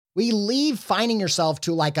We leave finding yourself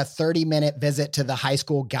to like a 30-minute visit to the high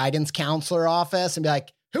school guidance counselor office and be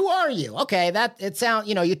like, who are you? Okay,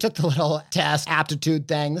 you took the little test, aptitude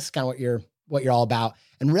thing. This is kind of what you're all about.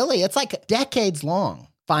 And really, it's like decades long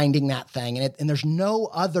finding that thing. And there's no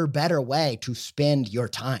other better way to spend your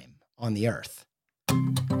time on the earth.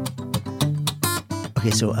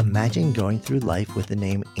 Okay, so imagine going through life with the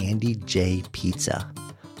name Andy J. Pizza.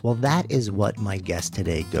 Well, that is what my guest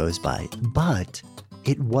today goes by. But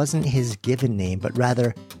it wasn't his given name, but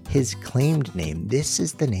rather his claimed name. This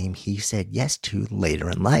is the name he said yes to later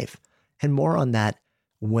in life. And more on that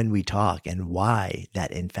when we talk and why that,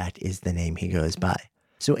 in fact, is the name he goes by.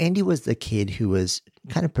 So Andy was the kid who was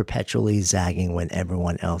kind of perpetually zagging when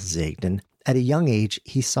everyone else zigged. And at a young age,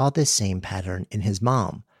 he saw this same pattern in his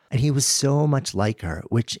mom. And he was so much like her,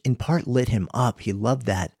 which in part lit him up. He loved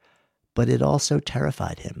that. But it also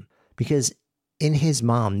terrified him because in his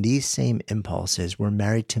mom, these same impulses were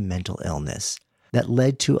married to mental illness that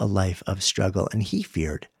led to a life of struggle. And he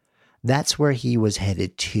feared that's where he was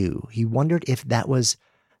headed to. He wondered if that was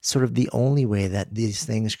sort of the only way that these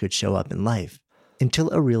things could show up in life, until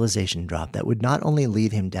a realization dropped that would not only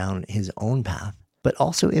lead him down his own path, but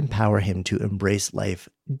also empower him to embrace life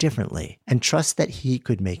differently and trust that he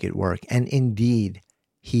could make it work. And indeed,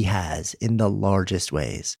 he has in the largest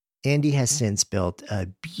ways. Andy has since built a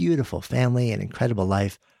beautiful family, an incredible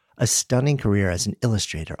life, a stunning career as an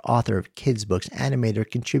illustrator, author of kids' books, animator,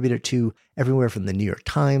 contributor to everywhere from the New York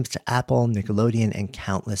Times to Apple, Nickelodeon, and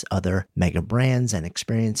countless other mega brands and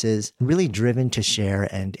experiences, really driven to share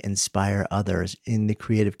and inspire others in the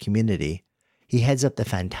creative community. He heads up the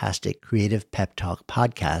fantastic Creative Pep Talk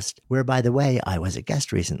podcast, where, by the way, I was a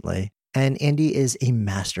guest recently. And Andy is a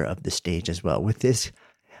master of the stage as well, with this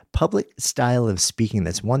public style of speaking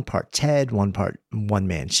that's one part TED, one part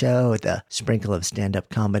one-man show, with a sprinkle of stand-up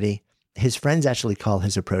comedy. His friends actually call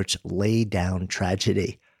his approach lay down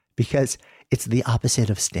tragedy because it's the opposite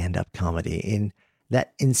of stand-up comedy in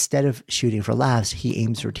that instead of shooting for laughs, he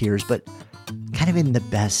aims for tears, but kind of in the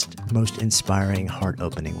best, most inspiring,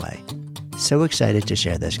 heart-opening way. So excited to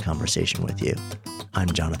share this conversation with you. I'm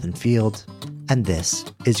Jonathan Field, and this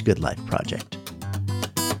is Good Life Project.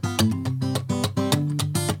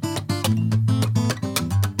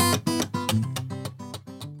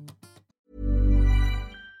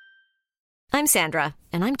 I'm Sandra,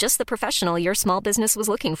 and I'm just the professional your small business was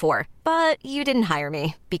looking for. But you didn't hire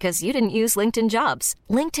me because you didn't use LinkedIn Jobs.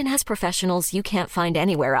 LinkedIn has professionals you can't find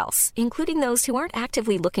anywhere else, including those who aren't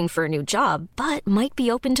actively looking for a new job, but might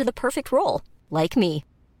be open to the perfect role, like me.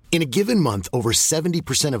 In a given month, over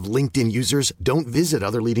 70% of LinkedIn users don't visit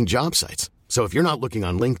other leading job sites. So if you're not looking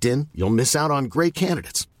on LinkedIn, you'll miss out on great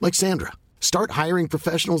candidates like Sandra. Start hiring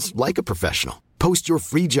professionals like a professional. Post your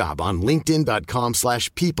free job on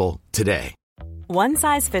linkedin.com/people today. One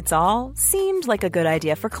size fits all seemed like a good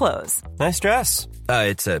idea for clothes. Nice dress.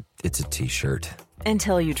 It's a t-shirt.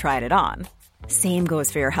 Until you tried it on. Same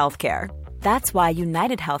goes for your healthcare. That's why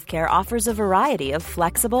United Healthcare offers a variety of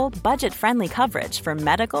flexible, budget-friendly coverage for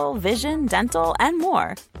medical, vision, dental, and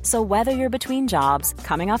more. So whether you're between jobs,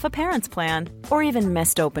 coming off a parent's plan, or even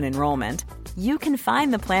missed open enrollment, you can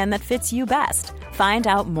find the plan that fits you best. Find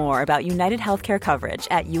out more about United Healthcare coverage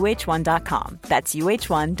at uh1.com. That's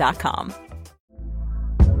uh1.com.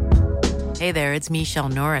 Hey there, it's Michelle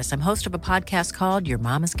Norris. I'm host of a podcast called Your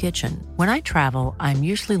Mama's Kitchen. When I travel, I'm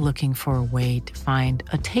usually looking for a way to find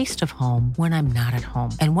a taste of home when I'm not at home.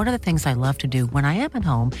 And one of the things I love to do when I am at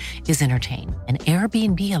home is entertain. And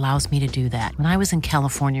Airbnb allows me to do that. When I was in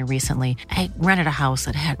California recently, I rented a house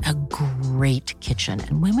that had a great kitchen.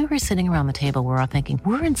 And when we were sitting around the table, we're all thinking,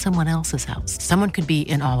 we're in someone else's house. Someone could be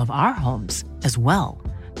in all of our homes as well.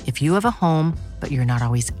 If you have a home, but you're not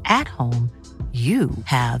always at home, you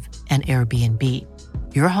have an Airbnb.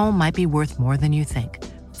 Your home might be worth more than you think.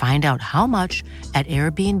 Find out how much at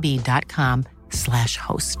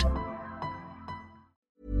airbnb.com/host.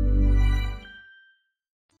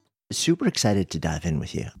 Super excited to dive in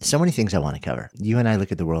with you. So many things I want to cover. You and I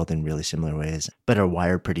look at the world in really similar ways, but are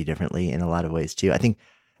wired pretty differently in a lot of ways too. I think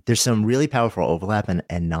there's some really powerful overlap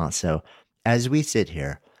and not so. As we sit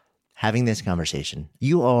here, having this conversation,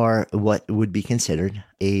 you are what would be considered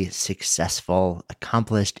a successful,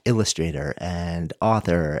 accomplished illustrator and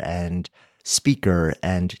author and speaker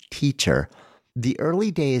and teacher. The early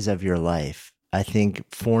days of your life, I think,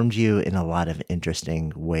 formed you in a lot of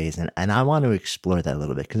interesting ways. And I want to explore that a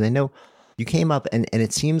little bit because I know you came up and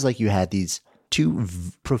it seems like you had these two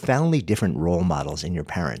profoundly different role models in your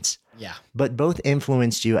parents. Yeah. But both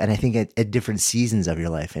influenced you, and I think at different seasons of your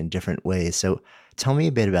life in different ways. So tell me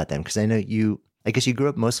a bit about them, because I know you I guess you grew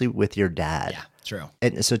up mostly with your dad. Yeah, true.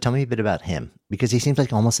 And so tell me a bit about him, because he seems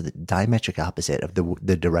like almost the diametric opposite of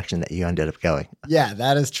the direction that you ended up going. Yeah,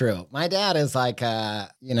 that is true. My dad is like,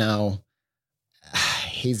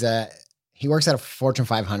 he works at a Fortune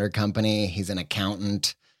 500 company. He's an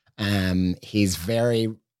accountant. He's very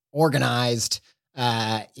organized.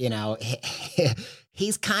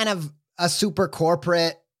 He's kind of a super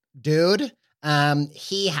corporate dude.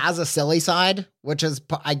 He has a silly side, which is,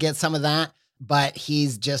 I get some of that, but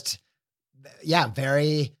he's just,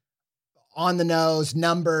 very on the nose,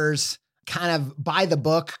 numbers, kind of by the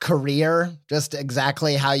book career, just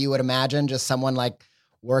exactly how you would imagine, just someone like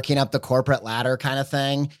working up the corporate ladder kind of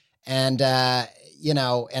thing. And,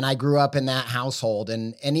 and I grew up in that household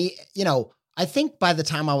and he, I think by the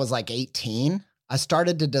time I was like 18, I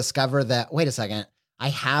started to discover that, wait a second, I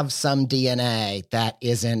have some DNA that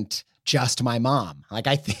isn't just my mom. Like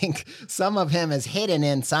I think some of him is hidden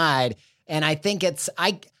inside. And I think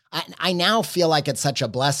I now feel like it's such a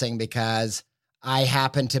blessing because I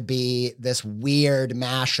happen to be this weird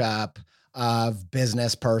mashup of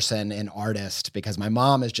business person and artist, because my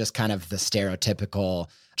mom is just kind of the stereotypical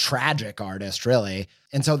tragic artist, really.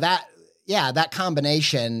 And so that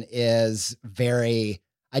combination is I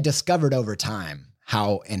discovered over time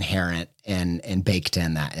how inherent and baked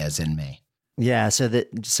in that is in me. Yeah.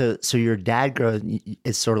 So your dad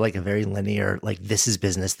is sort of like a very linear, like this is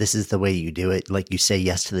business. This is the way you do it. Like you say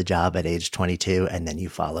yes to the job at age 22 and then you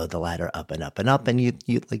follow the ladder up and up and up. And you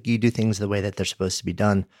do things the way that they're supposed to be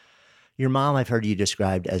done. Your mom, I've heard you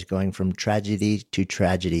described as going from tragedy to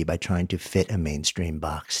tragedy by trying to fit a mainstream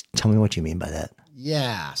box. Tell me what you mean by that.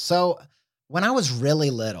 Yeah. So when I was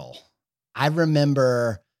really little, I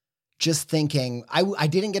remember just thinking, I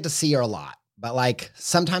didn't get to see her a lot, but like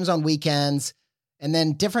sometimes on weekends, and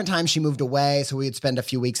then different times she moved away. So we would spend a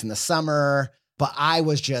few weeks in the summer, but I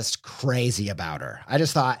was just crazy about her. I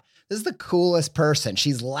just thought, this is the coolest person.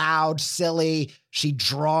 She's loud, silly. She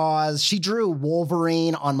drew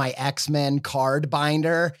Wolverine on my X-Men card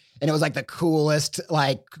binder. And it was like the coolest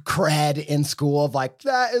like cred in school of like,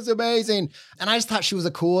 that is amazing. And I just thought she was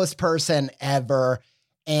the coolest person ever.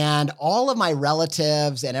 And all of my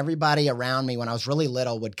relatives and everybody around me when I was really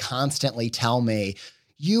little would constantly tell me,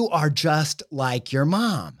 you are just like your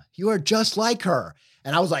mom. You are just like her.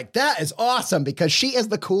 And I was like, that is awesome because she is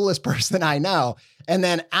the coolest person I know. And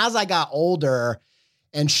then as I got older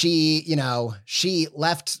and she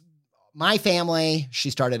left my family,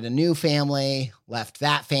 she started a new family, left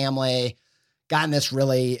that family, got in this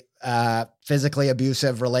really physically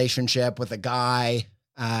abusive relationship with a guy,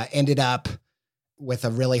 ended up with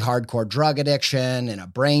a really hardcore drug addiction and a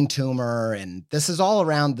brain tumor. And this is all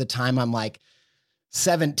around the time I'm like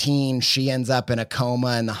 17, she ends up in a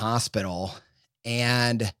coma in the hospital.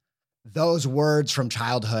 And those words from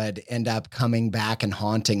childhood end up coming back and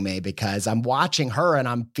haunting me because I'm watching her and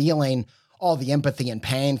I'm feeling all the empathy and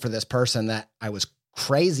pain for this person that I was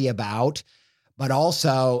crazy about. But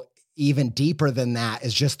also even deeper than that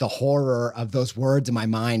is just the horror of those words in my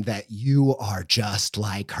mind that you are just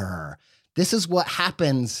like her. This is what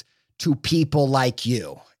happens to people like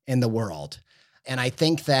you in the world. And I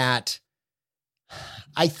think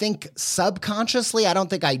subconsciously, I don't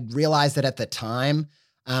think I realized it at the time.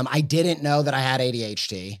 I didn't know that I had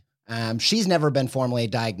ADHD. She's never been formally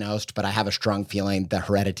diagnosed, but I have a strong feeling the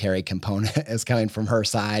hereditary component is coming from her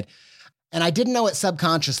side. And I didn't know it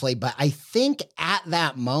subconsciously, but I think at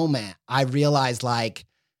that moment, I realized like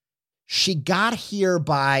she got here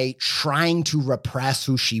by trying to repress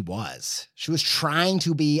who she was. She was trying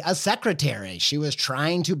to be a secretary. She was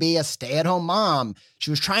trying to be a stay-at-home mom. She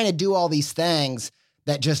was trying to do all these things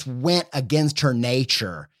that just went against her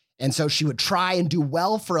nature. And so she would try and do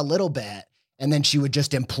well for a little bit, and then she would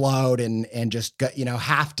just implode and just go,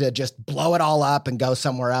 have to just blow it all up and go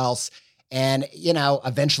somewhere else. And,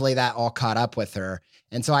 eventually that all caught up with her.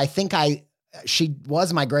 And so I think she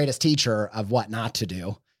was my greatest teacher of what not to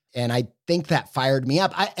do. And I think that fired me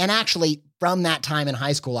up. And actually from that time in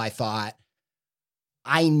high school, I thought,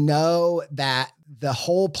 I know that the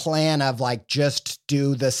whole plan of like, just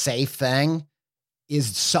do the safe thing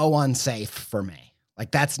is so unsafe for me.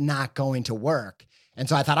 Like that's not going to work. And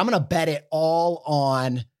so I thought I'm going to bet it all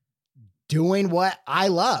on doing what I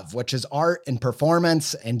love, which is art and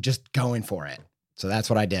performance and just going for it. So that's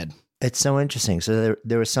what I did. It's so interesting. So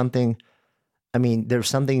there was something, there was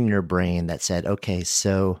something in your brain that said, okay,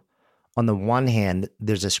 so on the one hand,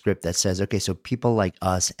 there's a script that says, okay, so people like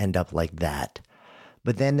us end up like that.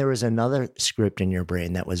 But then there was another script in your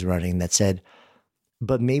brain that was running that said,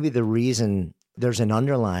 but maybe the reason there's an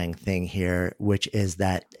underlying thing here, which is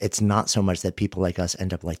that it's not so much that people like us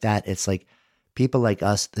end up like that. It's like people like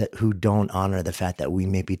us who don't honor the fact that we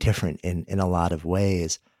may be different in a lot of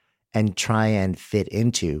ways and try and fit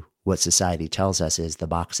into what society tells us is the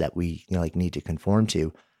box that we need to conform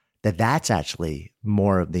to, that's actually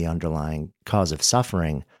more of the underlying cause of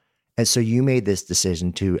suffering. And so you made this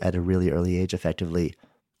decision to, at a really early age, effectively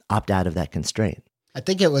opt out of that constraint. I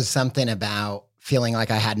think it was something about feeling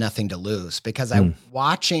like I had nothing to lose, because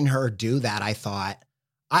watching her do that, I thought,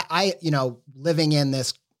 I living in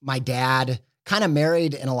this, my dad kind of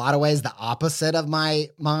married in a lot of ways the opposite of my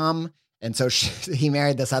mom. And so he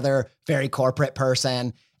married this other very corporate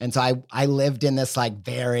person. And so I lived in this like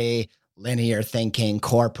very linear thinking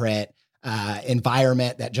corporate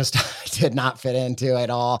environment that just did not fit into at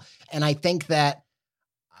all. And I think that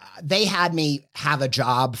they had me have a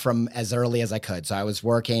job from as early as I could. So I was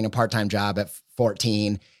working a part-time job at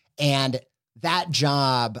 14. And that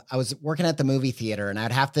job, I was working at the movie theater, and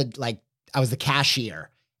I'd have to I was the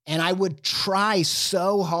cashier, and I would try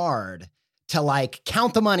so hard to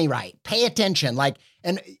count the money right, pay attention,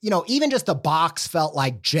 even just the box felt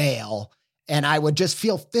like jail. And I would just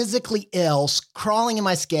feel physically ill, crawling in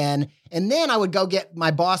my skin. And then I would go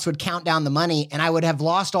my boss would count down the money, and I would have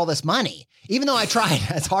lost all this money, even though I tried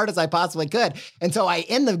as hard as I possibly could. And so I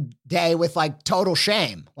end the day with total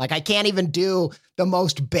shame. I can't even do the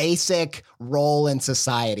most basic role in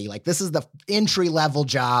society. This is the entry level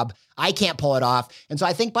job. I can't pull it off. And so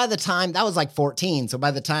I think by the time that was 14. So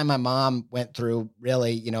by the time my mom went through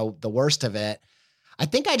really, the worst of it, I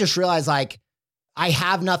think I just realized I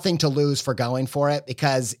have nothing to lose for going for it,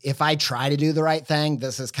 because if I try to do the right thing,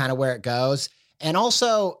 this is kind of where it goes. And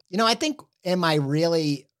also, I think in my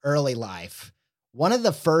really early life, one of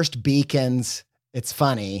the first beacons, it's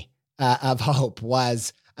funny, of hope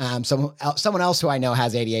was someone else who I know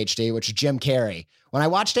has ADHD, which is Jim Carrey. When I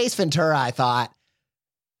watched Ace Ventura, I thought,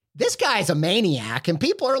 this guy's a maniac and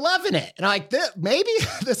people are loving it. And I'm maybe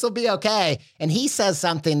this will be okay. And he says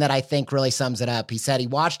something that I think really sums it up. He said he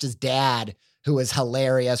watched his dad, who was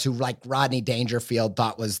hilarious, who Rodney Dangerfield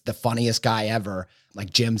thought was the funniest guy ever,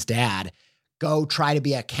 Jim's dad, go try to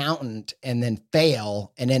be an accountant and then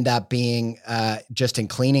fail and end up being just in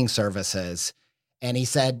cleaning services. And he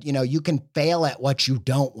said, you can fail at what you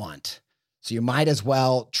don't want. So you might as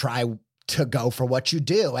well try to go for what you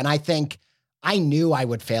do. And I think I knew I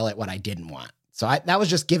would fail at what I didn't want. So that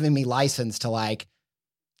was just giving me license to I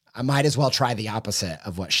might as well try the opposite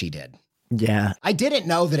of what she did. Yeah. I didn't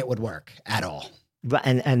know that it would work at all. But,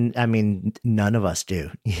 and I mean, none of us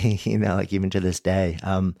do, even to this day.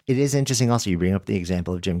 It is interesting also, you bring up the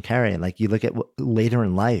example of Jim Carrey, and you look at later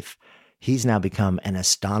in life, he's now become an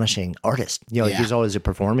astonishing artist. He's always a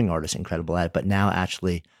performing artist, incredible at it, but now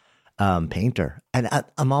actually painter. And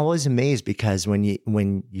I'm always amazed because when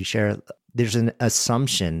you share, there's an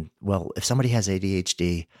assumption, well, if somebody has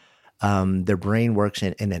ADHD, their brain works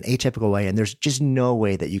in an atypical way, and there's just no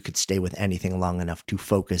way that you could stay with anything long enough to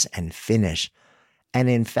focus and finish. And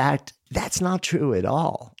in fact, that's not true at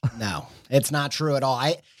all. No, it's not true at all.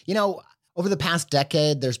 Over the past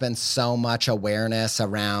decade, there's been so much awareness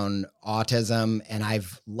around autism, and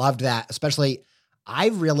I've loved that. Especially, I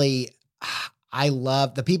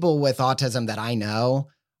love the people with autism that I know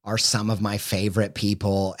are some of my favorite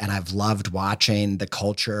people, and I've loved watching the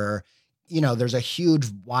culture. There's a huge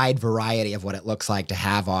wide variety of what it looks like to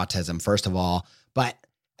have autism, first of all. But,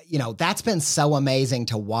 that's been so amazing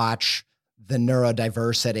to watch the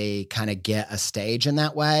neurodiversity kind of get a stage in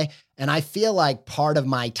that way. And I feel like part of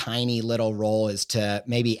my tiny little role is to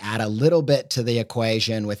maybe add a little bit to the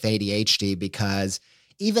equation with ADHD, because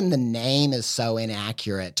even the name is so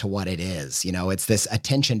inaccurate to what it is. It's this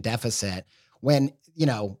attention deficit when,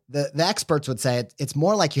 the experts would say it's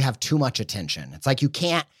more like you have too much attention. It's like you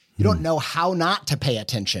don't know how not to pay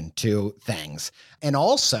attention to things. And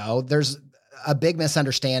also there's a big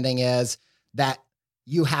misunderstanding is that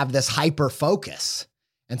you have this hyper focus.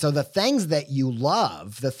 And so the things that you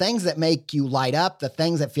love, the things that make you light up, the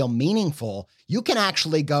things that feel meaningful, you can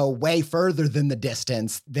actually go way further than the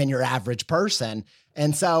distance than your average person.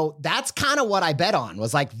 And so that's kind of what I bet on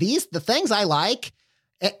was the things I like.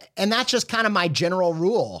 And that's just kind of my general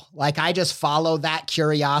rule. I just follow that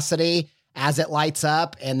curiosity as it lights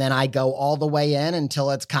up, and then I go all the way in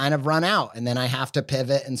until it's kind of run out. And then I have to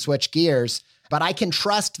pivot and switch gears. But I can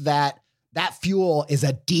trust that fuel is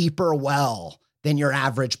a deeper well than your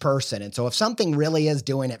average person. And so if something really is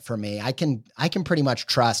doing it for me, I can pretty much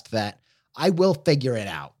trust that I will figure it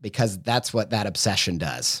out, because that's what that obsession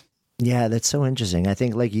does. Yeah, that's so interesting. I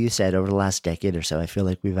think, like you said, over the last decade or so, I feel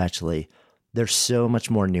like there's so much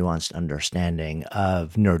more nuanced understanding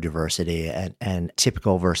of neurodiversity and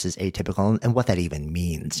typical versus atypical and what that even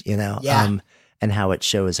means, Yeah. and how it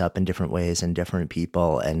shows up in different ways in different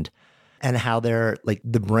people, and how they're like,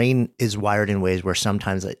 the brain is wired in ways where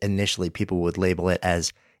sometimes initially people would label it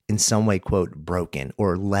as in some way, quote, broken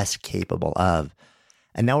or less capable of.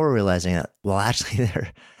 And now we're realizing that, well, actually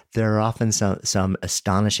there are often some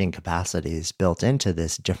astonishing capacities built into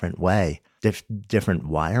this different way, different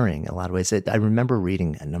wiring in a lot of ways. I remember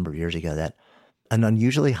reading a number of years ago that an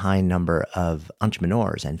unusually high number of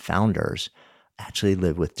entrepreneurs and founders actually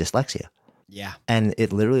live with dyslexia. Yeah. And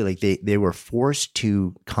it literally, like, they were forced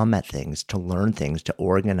to come at things, to learn things, to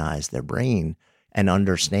organize their brain and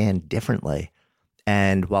understand differently.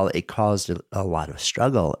 And while it caused a lot of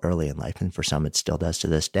struggle early in life, and for some it still does to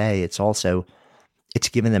this day, it's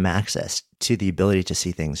given them access to the ability to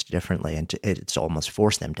see things differently. And it's almost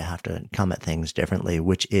forced them to have to come at things differently,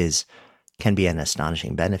 which can be an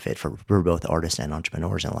astonishing benefit for both artists and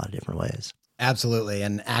entrepreneurs in a lot of different ways. Absolutely.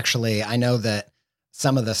 And actually, I know that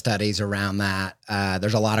some of the studies around that,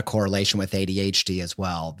 there's a lot of correlation with ADHD as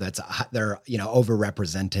well. They're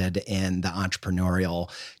overrepresented in the entrepreneurial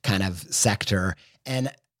kind of sector.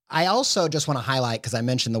 And I also just want to highlight, because I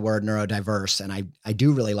mentioned the word neurodiverse, and I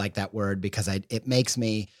do really like that word because it makes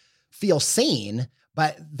me feel seen.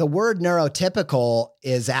 But the word neurotypical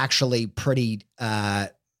is actually pretty,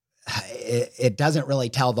 it doesn't really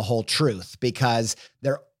tell the whole truth, because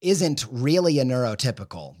there isn't really a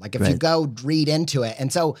neurotypical. Like if you go read into it.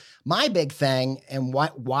 And so my big thing, and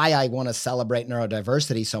why I want to celebrate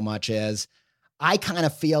neurodiversity so much, is I kind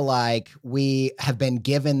of feel like we have been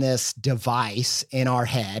given this device in our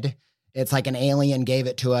head. It's like an alien gave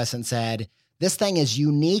it to us and said, this thing is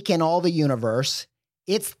unique in all the universe.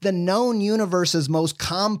 It's the known universe's most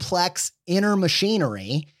complex inner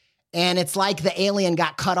machinery. And it's like the alien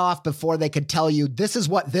got cut off before they could tell you, this is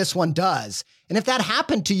what this one does. And if that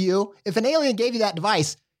happened to you, if an alien gave you that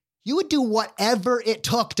device, you would do whatever it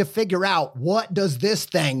took to figure out, what does this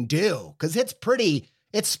thing do? Because it's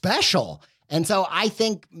special. And so I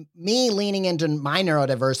think me leaning into my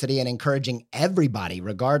neurodiversity and encouraging everybody,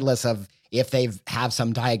 regardless of if they have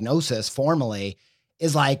some diagnosis formally,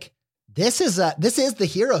 is like, this is the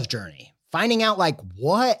hero's journey. Finding out like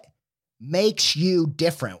what makes you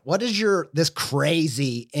different. What is this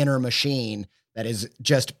crazy inner machine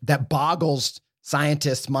that boggles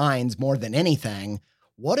scientists' minds more than anything?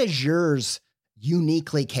 What is yours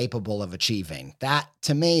uniquely capable of achieving? That,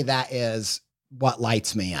 to me, that is what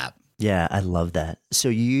lights me up. Yeah, I love that. So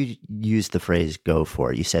you used the phrase "go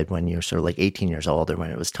for it." You said when you're sort of like 18 years old, or when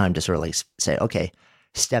it was time to sort of like say, okay,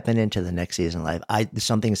 stepping into the next season of life,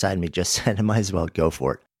 something inside me just said, I might as well go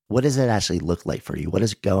for it. What does it actually look like for you? What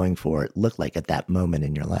does going for it look like at that moment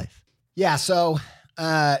in your life? Yeah. So,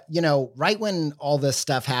 right when all this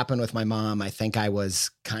stuff happened with my mom, I think I was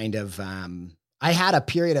kind of, I had a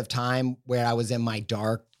period of time where I was in my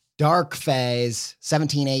dark phase,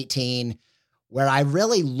 17, 18, where I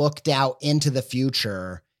really looked out into the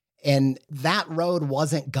future, and that road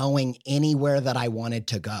wasn't going anywhere that I wanted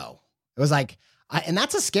to go. It was like, and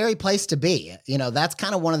that's a scary place to be. That's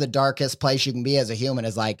kind of one of the darkest places you can be as a human,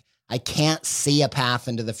 is like, I can't see a path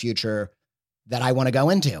into the future that I want to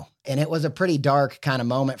go into. And it was a pretty dark kind of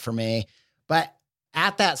moment for me. But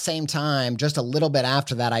at that same time, just a little bit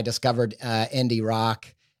after that, I discovered indie rock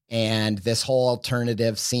and this whole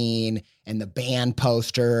alternative scene and the band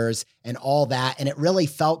posters and all that. And it really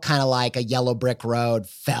felt kind of like a yellow brick road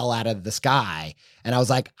fell out of the sky. And I was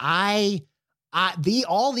like,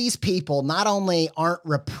 all these people not only aren't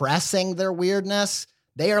repressing their weirdness,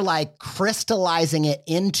 they are like crystallizing it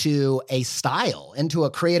into a style, into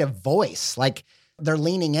a creative voice. Like they're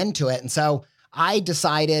leaning into it. And so I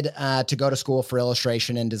decided to go to school for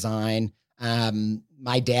illustration and design.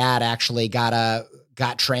 My dad actually got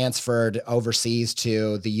transferred overseas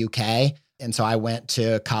to the UK. And so I went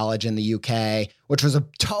to college in the UK, which was a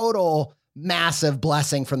total massive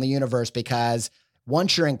blessing from the universe, because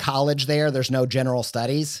once you're in college there's no general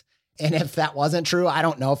studies. And if that wasn't true, I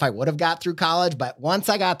don't know if I would have got through college. But once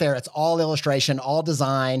I got there, it's all illustration, all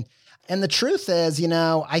design. And the truth is,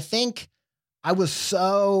 I think I was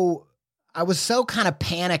so kind of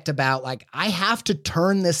panicked about, like, I have to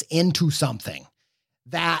turn this into something,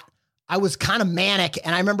 that I was kind of manic.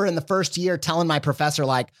 And I remember in the first year telling my professor,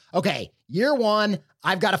 like, okay, year one,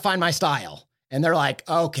 I've got to find my style. And they're like,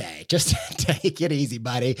 okay, just take it easy,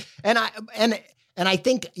 buddy. And I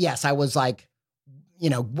think, yes, I was like,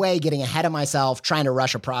 way getting ahead of myself, trying to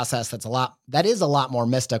rush a process that is a lot more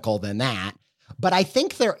mystical than that. But I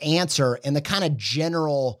think their answer and the kind of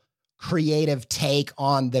general creative take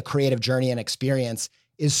on the creative journey and experience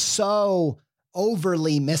is so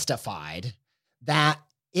overly mystified that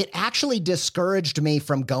it actually discouraged me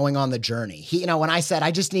from going on the journey. When I said, I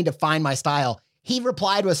just need to find my style, he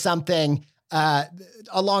replied with something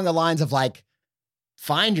along the lines of like,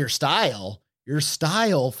 find your style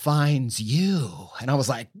finds you. And I was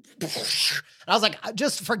like,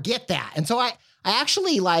 just forget that. And so I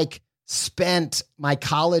actually like spent my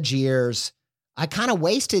college years, I kind of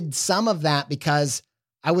wasted some of that because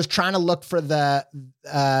I was trying to look for the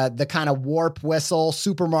kind of warp whistle,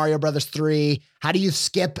 Super Mario Brothers 3. How do you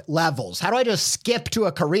skip levels? How do I just skip to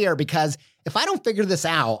a career? Because if I don't figure this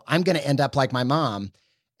out, I'm going to end up like my mom.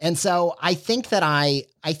 And so I think that I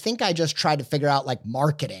just tried to figure out like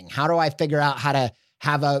marketing. How do I figure out how to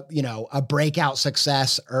have a breakout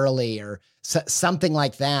success early or something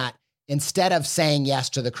like that instead of saying yes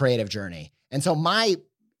to the creative journey? And so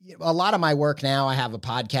a lot of my work now, I have a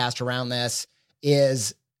podcast around this,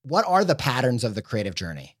 is what are the patterns of the creative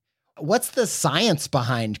journey? What's the science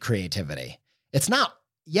behind creativity? It's not,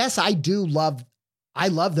 yes, I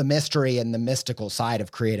love the mystery and the mystical side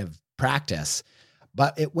of creative practice.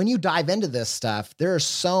 But when you dive into this stuff, there's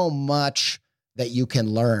so much that you can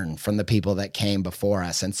learn from the people that came before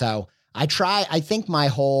us. And so I think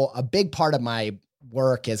a big part of my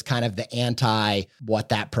work is kind of the anti what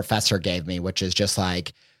that professor gave me, which is just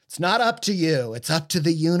like, it's not up to you, it's up to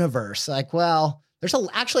the universe. Like, well, there's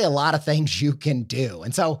actually a lot of things you can do.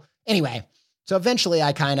 And so anyway, eventually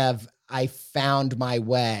I found my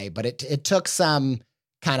way, but it took some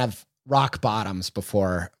kind of rock bottoms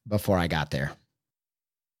before I got there.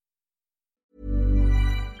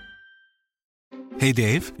 Hey,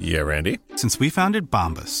 Dave. Yeah, Randy. Since we founded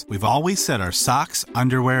Bombas, we've always said our socks,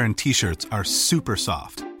 underwear, and T-shirts are super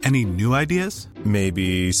soft. Any new ideas?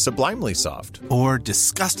 Maybe sublimely soft. Or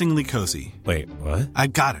disgustingly cozy. Wait, what? I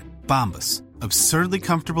got it. Bombas. Absurdly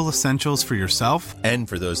comfortable essentials for yourself and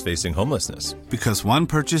for those facing homelessness. Because one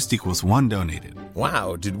purchased equals one donated.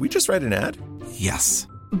 Wow, did we just write an ad? Yes.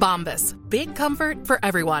 Bombas. Big comfort for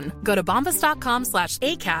everyone. Go to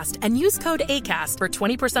bombas.com/ACAST and use code ACAST for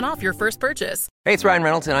 20% off your first purchase. Hey, it's Ryan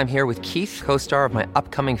Reynolds, and I'm here with Keith, co-star of my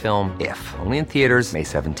upcoming film, If, only in theaters May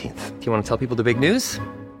 17th. Do you want to tell people the big news?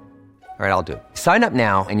 All right, I'll do it. Sign up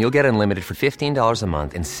now and you'll get unlimited for $15 a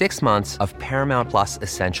month and 6 months of Paramount Plus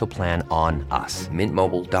Essential Plan on us.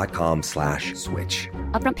 MintMobile.com/switch.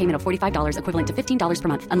 Upfront payment of $45 equivalent to $15 per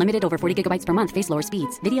month. Unlimited over 40 gigabytes per month. Face lower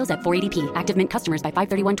speeds. Videos at 480p. Active Mint customers by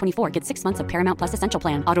 531.24 get 6 months of Paramount Plus Essential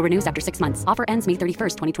Plan. Auto renews after 6 months. Offer ends May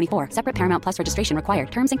 31st, 2024. Separate Paramount Plus registration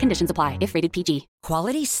required. Terms and conditions apply if rated PG.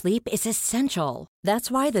 Quality sleep is essential.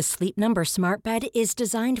 That's why the Sleep Number Smart Bed is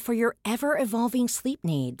designed for your ever-evolving sleep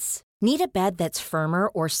needs. Need a bed that's firmer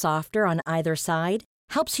or softer on either side?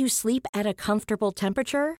 Helps you sleep at a comfortable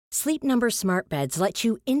temperature? Sleep Number Smart Beds let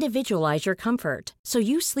you individualize your comfort, so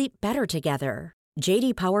you sleep better together.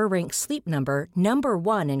 J.D. Power ranks Sleep Number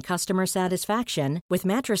 #1 in customer satisfaction with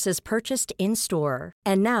mattresses purchased in-store.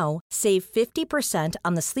 And now, save 50%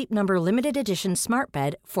 on the Sleep Number Limited Edition Smart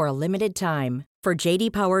Bed for a limited time. For J.D.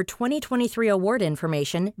 Power 2023 award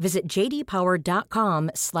information, visit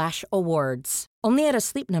jdpower.com/awards. Only at a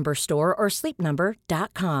Sleep Number store or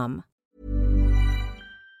sleepnumber.com.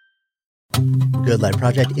 Good Life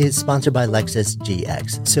Project is sponsored by Lexus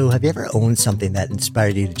GX. So have you ever owned something that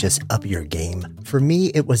inspired you to just up your game? For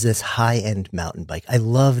me, it was this high-end mountain bike. I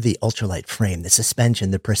love the ultralight frame, the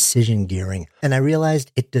suspension, the precision gearing, and I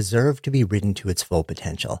realized it deserved to be ridden to its full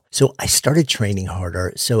potential. So I started training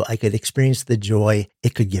harder so I could experience the joy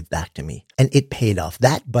it could give back to me. And it paid off.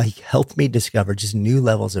 That bike helped me discover just new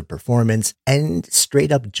levels of performance and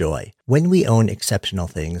straight up joy. When we own exceptional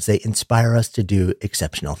things, they inspire us to do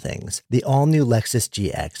exceptional things. The all-new Lexus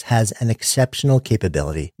GX has an exceptional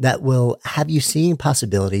capability that will have you seeing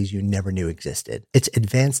possibilities you never knew existed. Its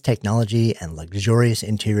advanced technology and luxurious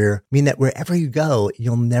interior mean that wherever you go,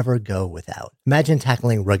 you'll never go without. Imagine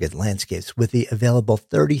tackling rugged landscapes with the available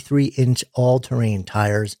 33-inch all-terrain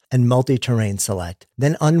tires and multi-terrain select,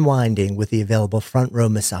 then unwinding with the available front-row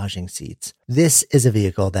massaging seats. This is a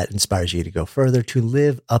vehicle that inspires you to go further, to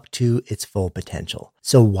live up to its full potential.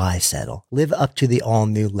 So why settle? Live up to the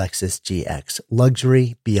all-new Lexus GX.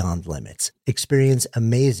 Luxury beyond limits. Experience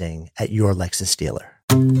amazing at your Lexus dealer.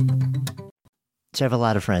 So I have a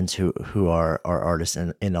lot of friends who are artists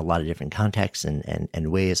in a lot of different contexts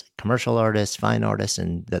and ways. Commercial artists, fine artists,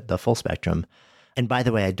 and the full spectrum. And by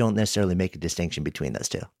the way, I don't necessarily make a distinction between those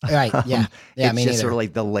two. Right, yeah. It's just sort of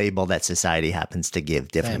like the label that society happens to give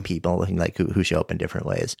different people, like who show up in different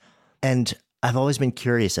ways. And I've always been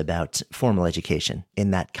curious about formal education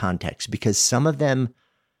in that context, because some of them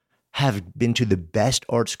have been to the best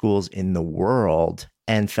art schools in the world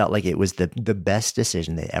and felt like it was the best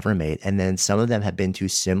decision they ever made. And then some of them have been to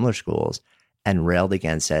similar schools and railed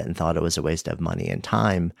against it and thought it was a waste of money and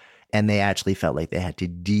time. And they actually felt like they had to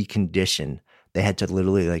decondition they had to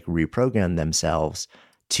literally like reprogram themselves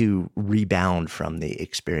to rebound from the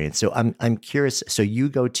experience. So I'm curious. So you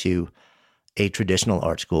go to a traditional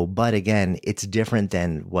art school, but again, it's different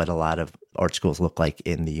than what a lot of art schools look like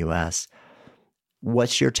in the US.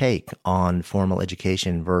 What's your take on formal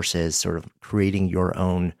education versus sort of creating your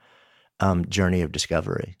own journey of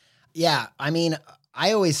discovery? Yeah, I mean,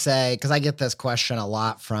 I always say, because I get this question a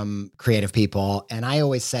lot from creative people, and I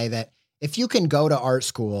always say that if you can go to art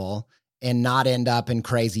school and not end up in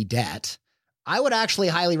crazy debt, I would actually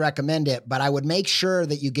highly recommend it, but I would make sure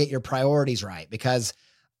that you get your priorities right because,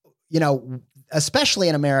 you know, especially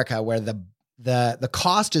in America where the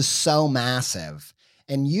cost is so massive,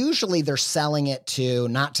 and usually they're selling it to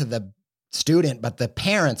not to the student, but the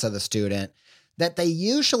parents of the student, that they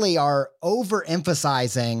usually are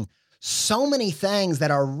overemphasizing so many things that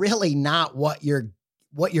are really not what you're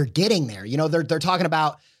getting there. You know, they're talking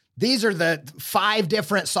about these are the 5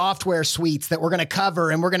 different software suites that we're going to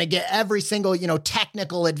cover, and we're going to get every single, you know,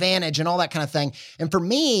 technical advantage and all that kind of thing. And for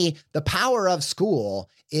me, the power of school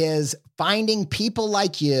is finding people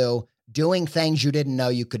like you doing things you didn't know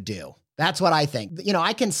you could do. That's what I think. You know,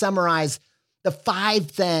 I can summarize the 5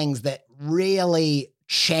 things that really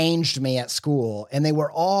changed me at school. And they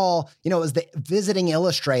were all, you know, it was the visiting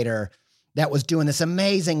illustrator that was doing this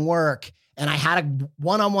amazing work. And I had a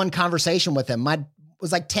one-on-one conversation with him. It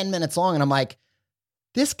was like 10 minutes long. And I'm like,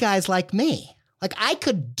 this guy's like me. Like I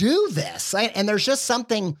could do this. And there's just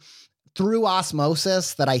something through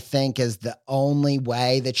osmosis that I think is the only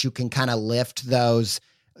way that you can kind of lift those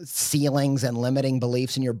ceilings and limiting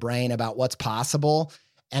beliefs in your brain about what's possible.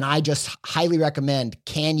 And I just highly recommend,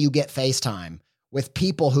 can you get FaceTime with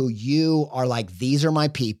people who you are like, these are my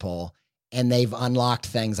people, and they've unlocked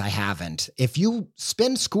things I haven't. If you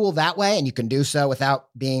spend school that way, and you can do so without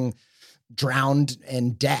being drowned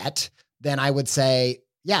in debt, then I would say,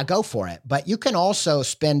 yeah, go for it. But you can also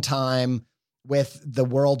spend time with the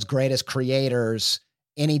world's greatest creators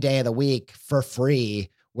any day of the week for free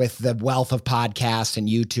with the wealth of podcasts and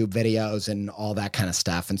YouTube videos and all that kind of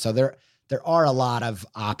stuff. And so there are a lot of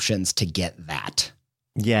options to get that.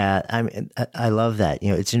 Yeah, I love that.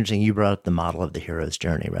 You know, it's interesting. You brought up the model of the hero's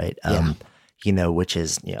journey, right? Yeah. You know, which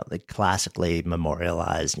is, you know, the classically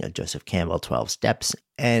memorialized, you know, Joseph Campbell, 12 Steps.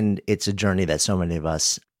 And it's a journey that so many of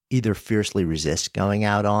us either fiercely resist going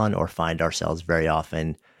out on or find ourselves very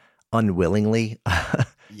often unwillingly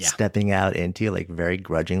stepping out into, like very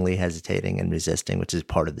grudgingly hesitating and resisting, which is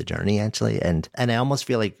part of the journey actually. And I almost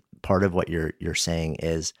feel like part of what you're saying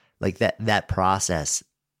is like that process,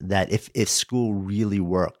 that if school really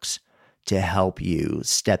works to help you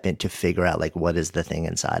step in to figure out like what is the thing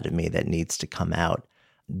inside of me that needs to come out,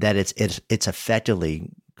 that it's effectively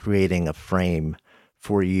creating a frame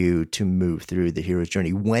for you to move through the hero's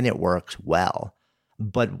journey when it works well.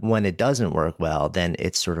 But when it doesn't work well, then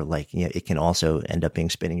it's sort of like, you know, it can also end up being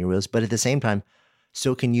spinning your wheels. But at the same time,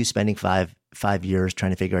 so can you spending five years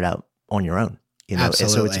trying to figure it out on your own. You know,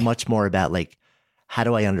 Absolutely. And so it's much more about like, how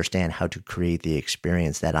do I understand how to create the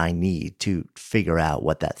experience that I need to figure out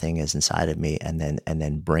what that thing is inside of me, and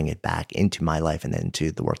then bring it back into my life and then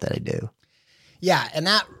to the work that I do. Yeah, and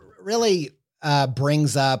that really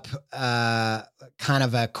brings up kind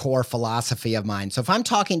of a core philosophy of mine. So if I'm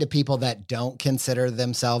talking to people that don't consider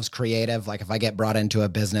themselves creative, like if I get brought into a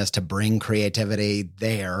business to bring creativity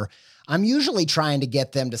there, I'm usually trying to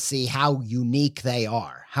get them to see how unique they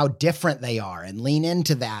are, how different they are, and lean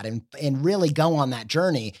into that and really go on that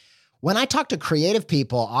journey. When I talk to creative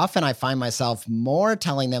people, often I find myself more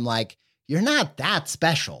telling them like, you're not that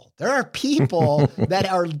special. There are people that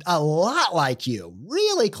are a lot like you,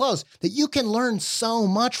 really close, that you can learn so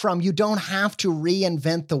much from. You don't have to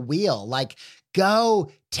reinvent the wheel. Like,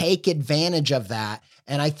 go take advantage of that.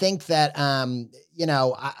 And I think that, you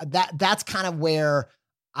know, that's kind of where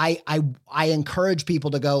I encourage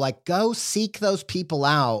people to go, like, go seek those people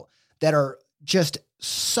out that are just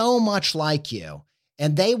so much like you,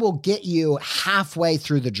 and they will get you halfway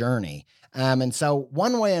through the journey. And so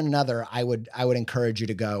one way or another, I would encourage you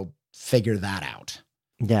to go figure that out.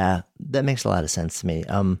 Yeah, that makes a lot of sense to me.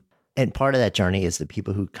 And part of that journey is the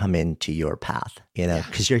people who come into your path, you know,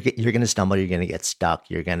 because you're going to stumble, you're going to get stuck,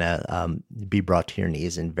 you're going to be brought to your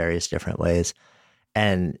knees in various different ways.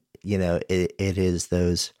 And, you know, it is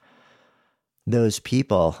those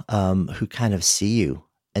people who kind of see you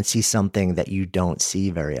and see something that you don't see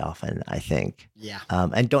very often, I think. Yeah.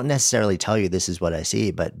 And don't necessarily tell you this is what I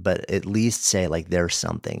see, but at least say like, there's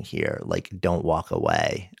something here, like don't walk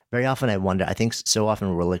away. Very often I wonder, I think so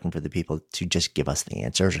often we're looking for the people to just give us the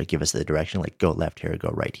answers or give us the direction, like go left here,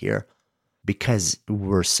 go right here, because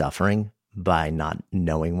we're suffering by not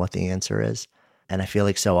knowing what the answer is. And I feel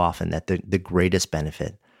like so often that the greatest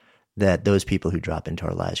benefit that those people who drop into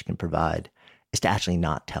our lives can provide is to actually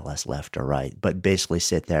not tell us left or right, but basically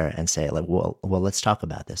sit there and say like, well, let's talk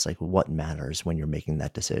about this. Like what matters when you're making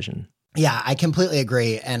that decision? Yeah, I completely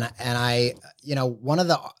agree. And I, one of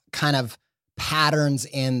the kind of patterns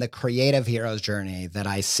in the creative hero's journey that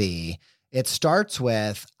I see, it starts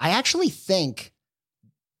with, I actually think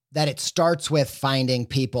that it starts with finding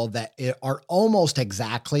people that are almost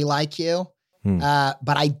exactly like you.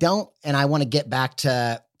 But I don't, and I want to get back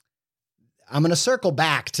to, I'm going to circle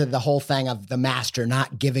back to the whole thing of the master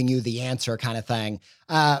not giving you the answer kind of thing.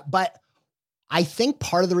 But I think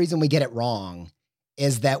part of the reason we get it wrong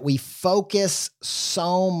is that we focus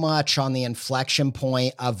so much on the inflection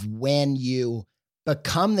point of when you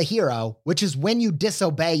become the hero, which is when you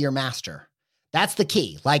disobey your master. That's the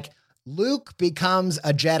key. Like Luke becomes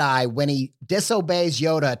a Jedi when he disobeys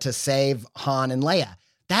Yoda to save Han and Leia.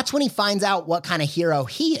 That's when he finds out what kind of hero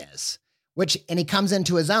he is, and he comes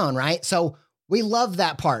into his own, right? So we love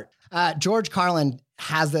that part. George Carlin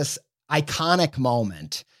has this iconic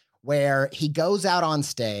moment where he goes out on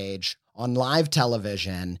stage on live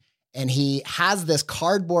television and he has this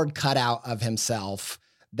cardboard cutout of himself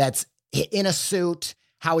that's in a suit,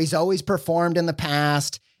 how he's always performed in the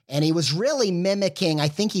past. And he was really mimicking, I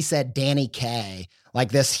think he said Danny Kaye,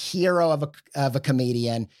 like this hero of a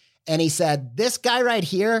comedian. And he said, this guy right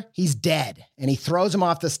here, he's dead. And he throws him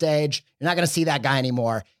off the stage. You're not going to see that guy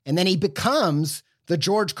anymore. And then he becomes the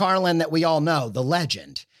George Carlin that we all know, the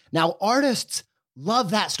legend. Now, artists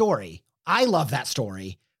love that story. I love that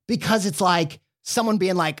story because it's like someone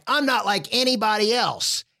being like, I'm not like anybody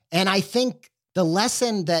else. And I think the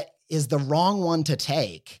lesson that is the wrong one to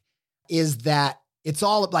take is that it's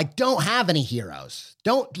all like, don't have any heroes.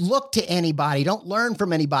 Don't look to anybody. Don't learn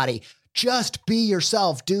from anybody. Just be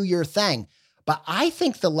yourself, do your thing. But I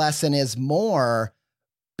think the lesson is more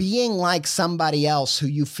being like somebody else who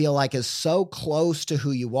you feel like is so close to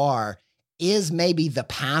who you are is maybe the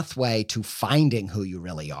pathway to finding who you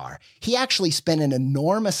really are. He actually spent an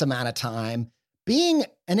enormous amount of time being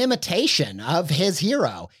an imitation of his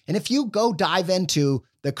hero. And if you go dive into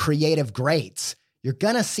the creative greats, you're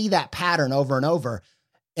going to see that pattern over and over.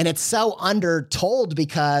 And it's so undertold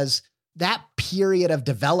because that period of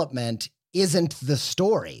development isn't the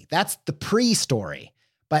story. That's the pre-story,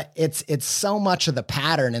 but it's so much of the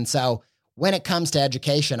pattern. And so when it comes to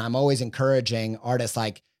education, I'm always encouraging artists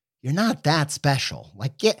like, you're not that special.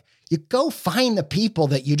 Like you go find the people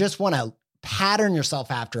that you just want to pattern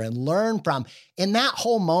yourself after and learn from. In that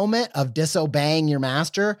whole moment of disobeying your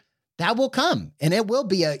master, that will come and it will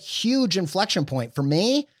be a huge inflection point. For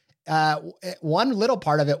me, one little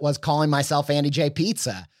part of it was calling myself Andy J.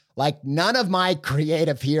 Pizza. Like none of my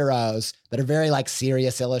creative heroes that are very like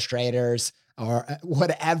serious illustrators or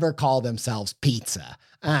would ever call themselves pizza.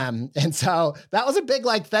 And so that was a big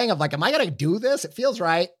like thing of like, am I going to do this? It feels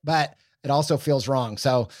right, but it also feels wrong.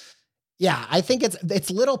 So yeah, I think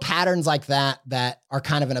it's little patterns like that are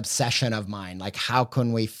kind of an obsession of mine. Like how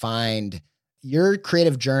can we find your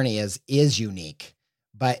creative journey is unique,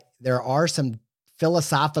 but there are some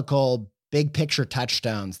philosophical big picture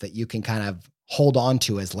touchstones that you can kind of hold on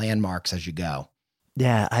to as landmarks as you go.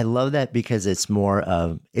 Yeah, I love that because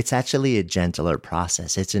it's actually a gentler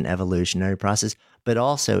process. It's an evolutionary process, but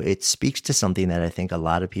also it speaks to something that I think a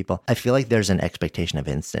lot of people, I feel like there's an expectation of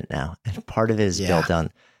instant now. And part of it is built on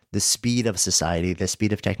the speed of society, the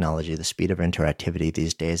speed of technology, the speed of interactivity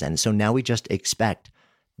these days. And so now we just expect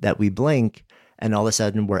that we blink and all of a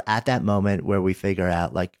sudden we're at that moment where we figure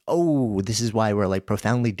out like, oh, this is why we're like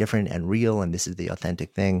profoundly different and real. And this is the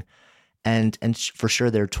authentic thing. And for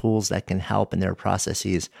sure, there are tools that can help and there are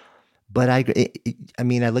processes. But I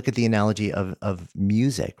mean, I look at the analogy of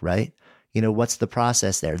music, right? You know, what's the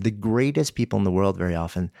process there? The greatest people in the world very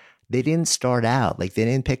often, they didn't start out, like they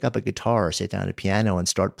didn't pick up a guitar or sit down at a piano and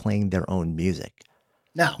start playing their own music.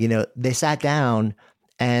 No. You know, they sat down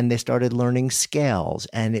and they started learning scales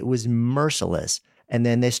and it was merciless. And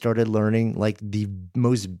then they started learning like the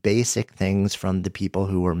most basic things from the people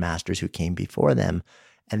who were masters who came before them.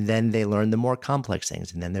 And then they learn the more complex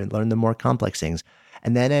things, and then they learn the more complex things.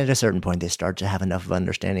 And then at a certain point, they start to have enough of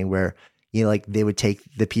understanding where, you know, like they would take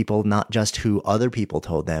the people, not just who other people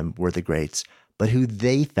told them were the greats, but who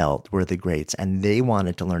they felt were the greats. And they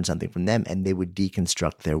wanted to learn something from them, and they would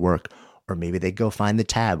deconstruct their work. Or maybe they'd go find the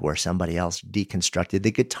tab where somebody else deconstructed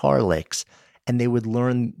the guitar licks. And they would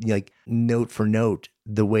learn like note for note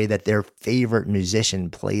the way that their favorite musician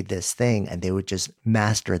played this thing. And they would just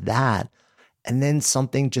master that. And then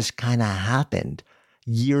something just kind of happened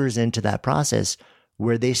years into that process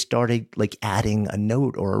where they started like adding a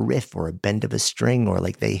note or a riff or a bend of a string, or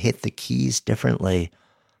like they hit the keys differently.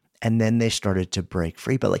 And then they started to break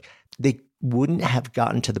free. But like they wouldn't have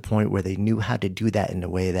gotten to the point where they knew how to do that in a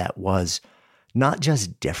way that was not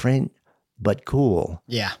just different, but cool.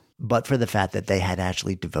 Yeah. But for the fact that they had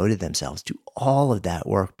actually devoted themselves to all of that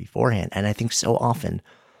work beforehand. And I think so often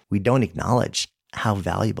we don't acknowledge how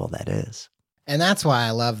valuable that is. And that's why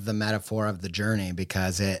I love the metaphor of the journey,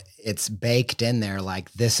 because it's baked in there.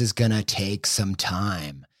 Like, this is going to take some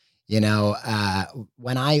time. You know,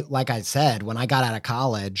 like I said, when I got out of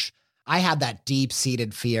college, I had that deep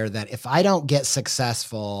seated fear that if I don't get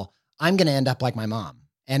successful, I'm going to end up like my mom.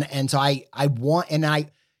 And so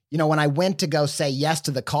you know, when I went to go say yes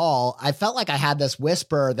to the call, I felt like I had this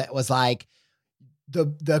whisper that was like,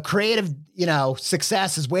 the creative, you know,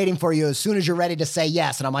 success is waiting for you as soon as you're ready to say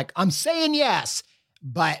yes. And I'm like, I'm saying yes,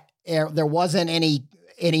 but there wasn't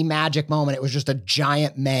any magic moment. It was just a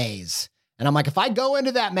giant maze. And I'm like, if I go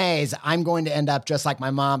into that maze, I'm going to end up just like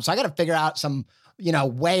my mom. So I got to figure out some, you know,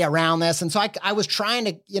 way around this. And so I was trying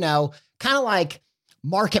to, you know, kind of like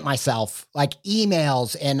market myself, like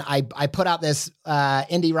emails. And I put out this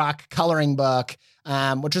indie rock coloring book,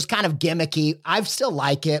 which was kind of gimmicky. I still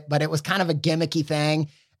like it, but it was kind of a gimmicky thing.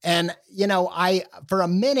 And, you know, for a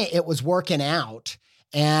minute it was working out.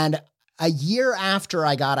 And a year after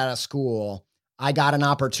I got out of school, I got an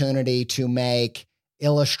opportunity to make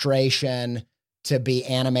illustration to be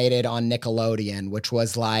animated on Nickelodeon, which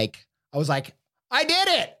was like, I was like, I did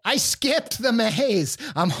it. I skipped the maze.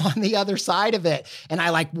 I'm on the other side of it. And I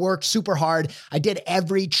like worked super hard. I did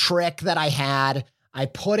every trick that I had. I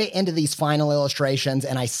put it into these final illustrations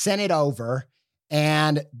and I sent it over,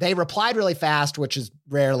 and they replied really fast, which is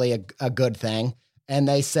rarely a good thing. And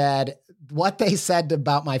they said, what they said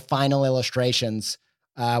about my final illustrations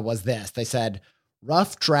was this. They said,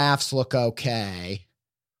 rough drafts look okay.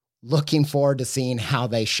 Looking forward to seeing how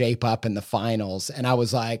they shape up in the finals. And I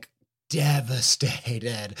was like,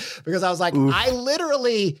 devastated, because I was like, oof. I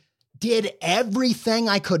literally did everything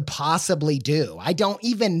I could possibly do. I don't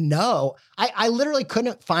even know. I literally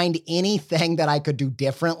couldn't find anything that I could do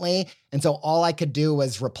differently. And so all I could do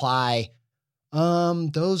was reply,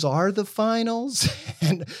 those are the finals.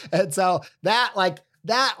 and so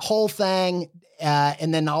that whole thing,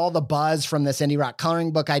 and then all the buzz from this indie rock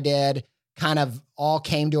coloring book I did kind of all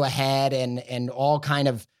came to a head and all kind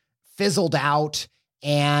of fizzled out.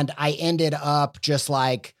 And I ended up just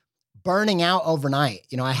like burning out overnight.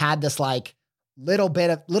 You know, I had this like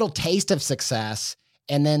little taste of success.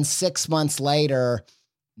 And then 6 months later,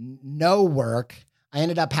 no work. I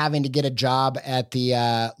ended up having to get a job at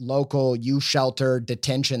the local youth shelter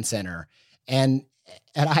detention center. And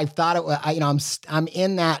I thought it was, I'm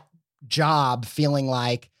in that job feeling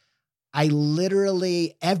like I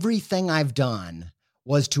literally, everything I've done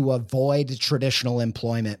was to avoid traditional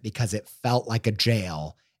employment because it felt like a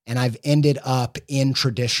jail. And I've ended up in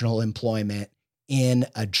traditional employment in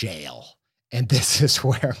a jail. And this is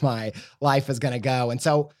where my life is going to go. And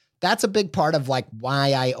so that's a big part of like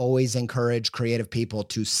why I always encourage creative people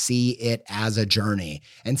to see it as a journey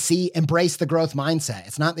and embrace the growth mindset.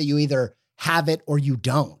 It's not that you either have it or you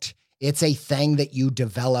don't. It's a thing that you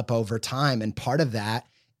develop over time. And part of that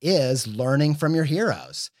is learning from your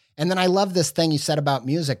heroes. And then I love this thing you said about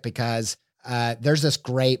music, because there's this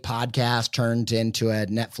great podcast turned into a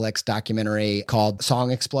Netflix documentary called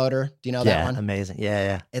Song Exploder. Do you know that one? Amazing.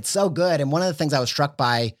 Yeah. It's so good. And one of the things I was struck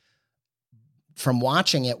by from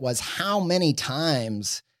watching it was how many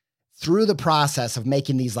times through the process of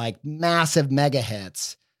making these like massive mega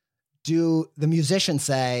hits, do the musicians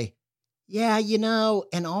say, yeah, you know,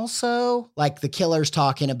 and also like the Killers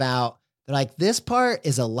talking about, they're like, this part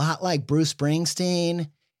is a lot like Bruce Springsteen.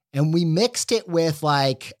 And we mixed it with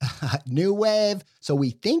like new wave. So we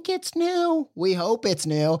think it's new. We hope it's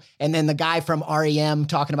new. And then the guy from REM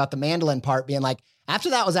talking about the mandolin part being like, after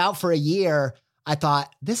that was out for a year, I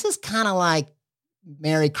thought, this is kind of like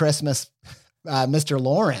Merry Christmas, Mr.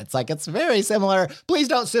 Lawrence. Like, it's very similar. Please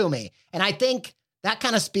don't sue me. And I think that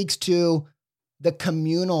kind of speaks to the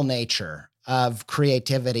communal nature of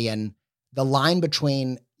creativity, and the line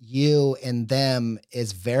between you and them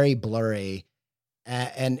is very blurry.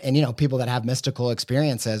 And you know, people that have mystical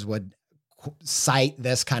experiences would cite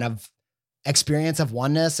this kind of experience of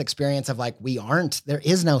oneness, experience of like, there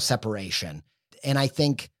is no separation. And I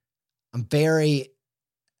think I'm very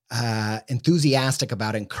enthusiastic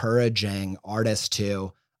about encouraging artists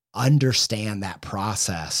to understand that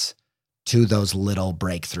process to those little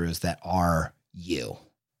breakthroughs that are you.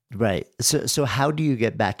 Right. So how do you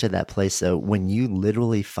get back to that place though, when you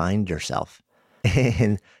literally find yourself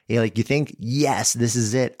And you think, yes, this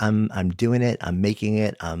is it. I'm doing it. I'm making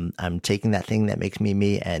it. I'm taking that thing that makes me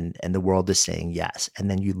me, and the world is saying yes. And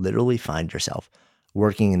then you literally find yourself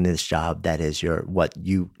working in this job that is what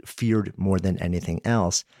you feared more than anything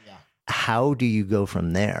else. Yeah. How do you go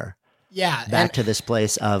from there? Yeah. Back to this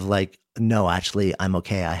place of like, no, actually, I'm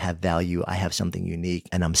okay. I have value. I have something unique,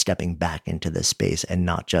 and I'm stepping back into this space and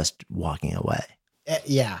not just walking away.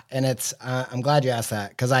 Yeah. And it's, I'm glad you asked that,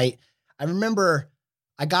 because I remember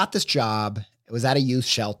I got this job. It was at a youth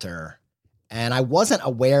shelter, and I wasn't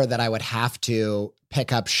aware that I would have to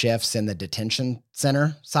pick up shifts in the detention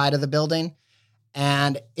center side of the building.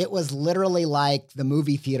 And it was literally like the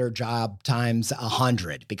movie theater job times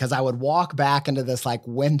 100, because I would walk back into this like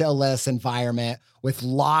windowless environment with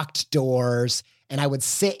locked doors, and I would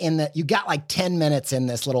sit you got like 10 minutes in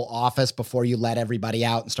this little office before you let everybody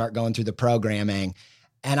out and start going through the programming.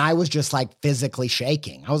 And I was just like physically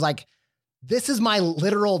shaking. I was like, this is my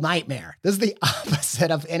literal nightmare. This is the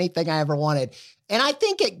opposite of anything I ever wanted. And I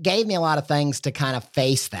think it gave me a lot of things to kind of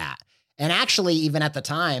face that. And actually, even at the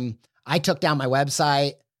time, I took down my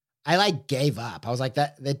website. I like gave up. I was like,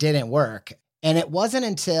 that didn't work. And it wasn't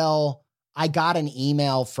until I got an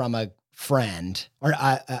email from a friend, or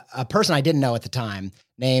a person I didn't know at the time,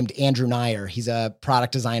 named Andrew Nyer. He's a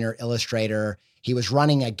product designer, illustrator. He was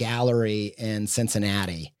running a gallery in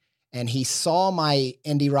Cincinnati, and he saw my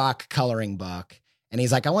indie rock coloring book. And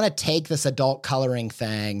he's like, I want to take this adult coloring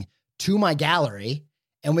thing to my gallery,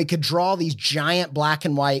 and we could draw these giant black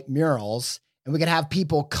and white murals, and we could have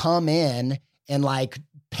people come in and like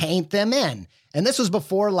paint them in. And this was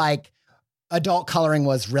before like adult coloring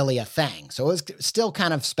was really a thing. So it was still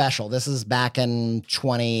kind of special. This is back in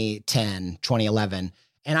 2010, 2011.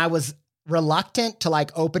 And I was reluctant to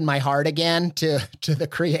like open my heart again to the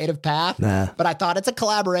creative path. But I thought, it's a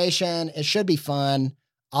collaboration. It should be fun.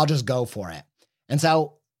 I'll just go for it. And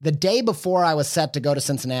so the day before I was set to go to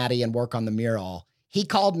Cincinnati and work on the mural, he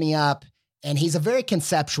called me up. And he's a very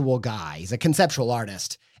conceptual guy. He's a conceptual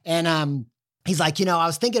artist. And he's like, I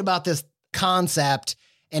was thinking about this concept.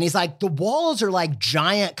 And he's like, the walls are like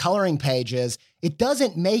giant coloring pages. It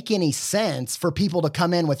doesn't make any sense for people to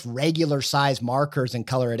come in with regular size markers and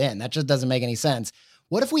color it in. That just doesn't make any sense.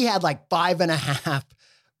 What if we had like 5.5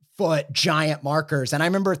 foot giant markers? And I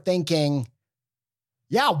remember thinking,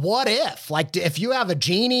 yeah, what if? Like, if you have a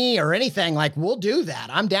genie or anything, like, we'll do that.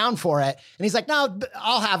 I'm down for it. And he's like, no,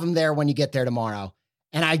 I'll have them there when you get there tomorrow.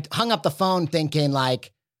 And I hung up the phone thinking,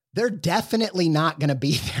 like, they're definitely not going to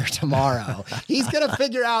be there tomorrow. He's going to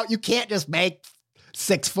figure out you can't just make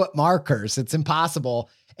 6 foot markers. It's impossible.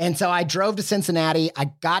 And so I drove to Cincinnati.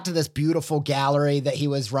 I got to this beautiful gallery that he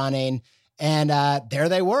was running, and there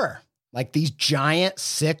they were, like these giant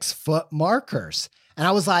 6 foot markers. And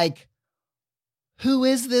I was like, who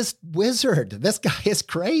is this wizard? This guy is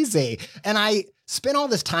crazy. And I spent all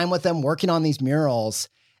this time with him working on these murals,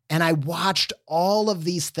 and I watched all of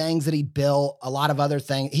these things that he built, a lot of other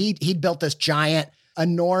things. He'd built this giant,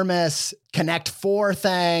 enormous Connect 4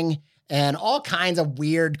 thing and all kinds of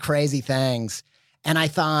weird, crazy things. And I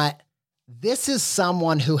thought, this is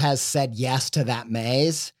someone who has said yes to that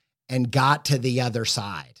maze and got to the other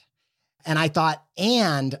side. And I thought,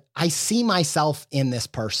 and I see myself in this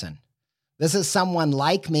person. This is someone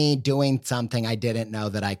like me doing something I didn't know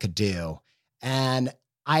that I could do. And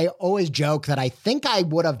I always joke that I think I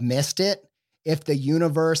would have missed it if the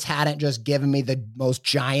universe hadn't just given me the most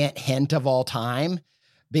giant hint of all time,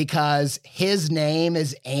 because his name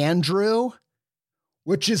is Andrew,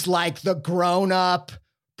 which is like the grown-up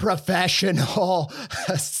professional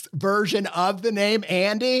version of the name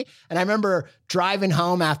Andy. And I remember driving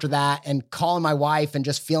home after that and calling my wife and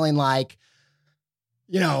just feeling like,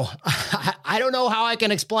 I don't know how I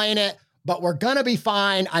can explain it, but we're going to be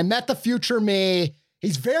fine. I met the future me.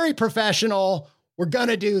 He's very professional. We're going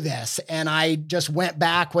to do this. And I just went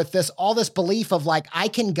back with all this belief of like, I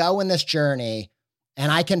can go in this journey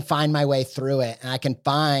and I can find my way through it. And I can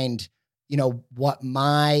find,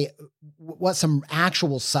 what some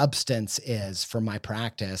actual substance is for my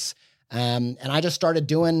practice. And I just started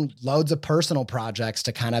doing loads of personal projects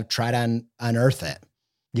to kind of try to unearth it.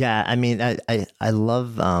 Yeah, I mean, I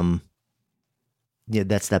love,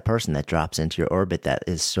 that's that person that drops into your orbit that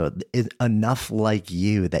is enough like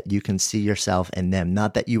you that you can see yourself in them.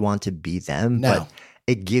 Not that you want to be them, but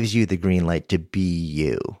it gives you the green light to be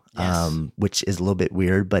you, which is a little bit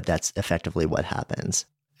weird, but that's effectively what happens.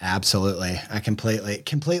 Absolutely. I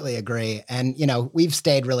completely agree. And, we've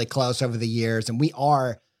stayed really close over the years, and we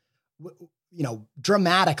are,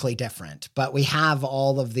 dramatically different, but we have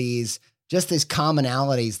all of these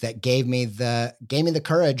commonalities that gave me the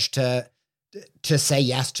courage to to say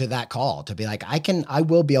yes to that call, to be like, I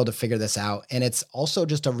will be able to figure this out. And it's also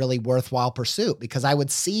just a really worthwhile pursuit, because I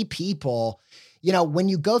would see people, when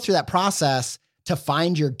you go through that process to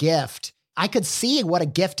find your gift, I could see what a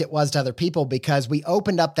gift it was to other people, because we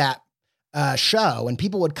opened up that show and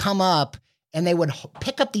people would come up and they would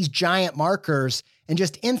pick up these giant markers and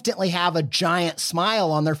just instantly have a giant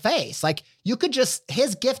smile on their face. Like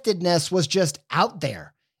his giftedness was just out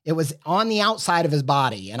there. It was on the outside of his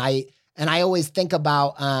body. And I always think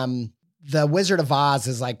about, the Wizard of Oz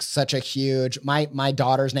is like such a huge, my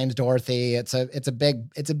daughter's name's Dorothy. It's a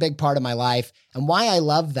big part of my life. And why I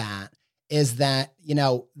love that is that,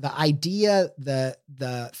 the idea,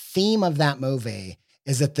 the theme of that movie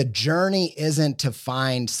is that the journey isn't to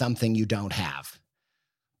find something you don't have.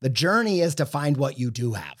 The journey is to find what you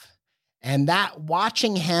do have. And that,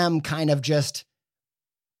 watching him kind of just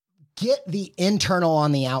get the internal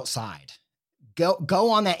on the outside, go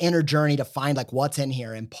on that inner journey to find like what's in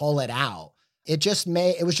here and pull it out. It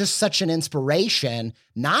was just such an inspiration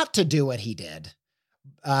not to do what he did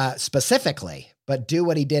specifically, but do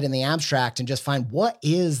what he did in the abstract and just find what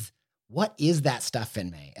is that stuff in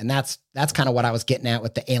me. And that's kind of what I was getting at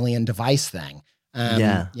with the alien device thing.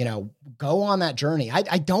 Go on that journey.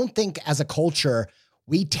 I don't think as a culture,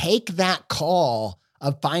 we take that call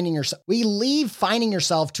of finding yourself. We leave finding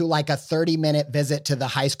yourself to like a 30-minute visit to the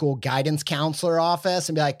high school guidance counselor office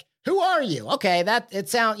and be like, who are you? Okay,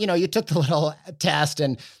 you took the little test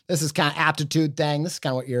and this is kind of aptitude thing. This is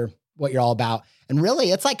kind of what you're all about. And really,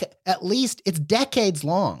 it's like, at least it's decades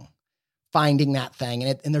long finding that thing.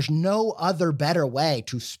 And there's no other better way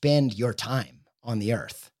to spend your time on the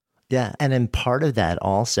earth. Yeah. And then part of that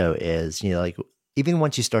also is, like even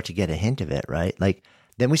once you start to get a hint of it, right? Like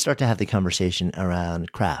then we start to have the conversation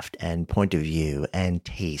around craft and point of view and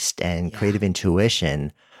taste and creative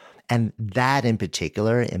intuition. And that in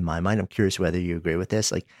particular, in my mind, I'm curious whether you agree with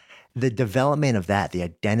this, like the development of that, the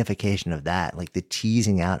identification of that, like the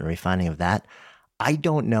teasing out and refining of that, I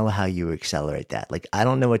don't know how you accelerate that. Like, I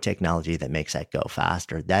don't know a technology that makes that go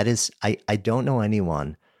faster. That is, I don't know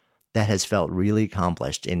anyone that has felt really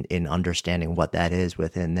accomplished in understanding what that is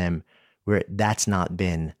within them, where that's not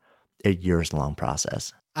been a years-long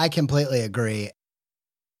process. I completely agree.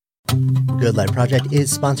 Good Life Project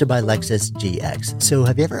is sponsored by Lexus GX. So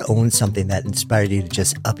have you ever owned something that inspired you to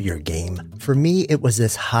just up your game? For me, it was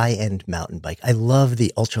this high-end mountain bike. I love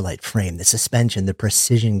the ultralight frame, the suspension, the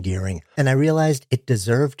precision gearing, and I realized it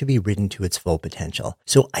deserved to be ridden to its full potential.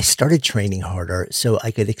 So I started training harder so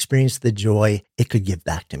I could experience the joy it could give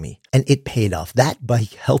back to me. And it paid off. That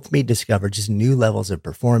bike helped me discover just new levels of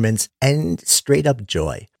performance and straight up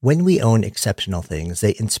joy. When we own exceptional things,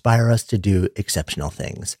 they inspire us to do exceptional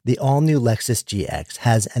things. The all-new Lexus GX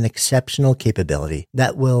has an exceptional capability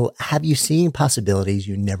that will have you seeing possibilities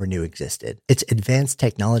you never knew existed. Its advanced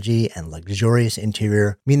technology and luxurious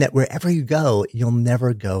interior mean that wherever you go, you'll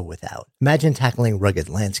never go without. Imagine tackling rugged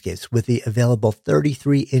landscapes with the available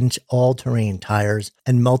 33-inch all-terrain tires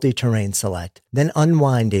and multi-terrain select, then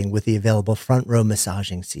unwinding with the available front-row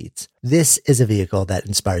massaging seats. This is a vehicle that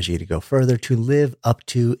inspires you to go further, to live up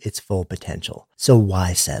to its full potential. So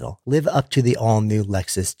why settle? Live up to the all-new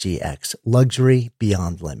Lexus GX, luxury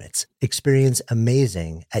beyond limits. Experience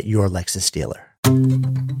amazing at your Lexus dealer.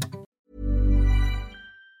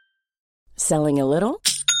 Selling a little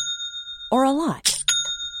or a lot?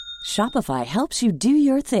 Shopify helps you do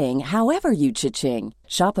your thing however you cha-ching.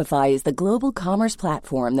 Shopify is the global commerce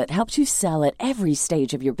platform that helps you sell at every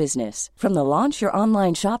stage of your business. From the launch your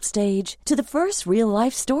online shop stage to the first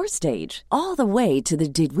real-life store stage, all the way to the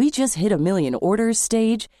did we just hit a million orders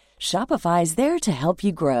stage. Shopify is there to help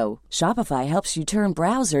you grow. Shopify helps you turn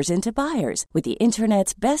browsers into buyers with the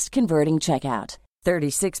internet's best converting checkout.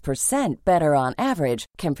 36% better on average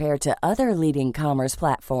compared to other leading commerce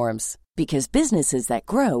platforms. Because businesses that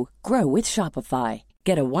grow, grow with Shopify.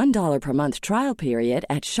 Get a $1 per month trial period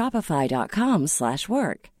at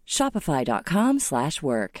shopify.com/work.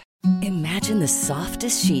 Shopify.com/work. Imagine the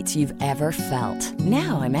softest sheets you've ever felt.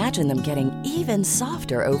 Now imagine them getting even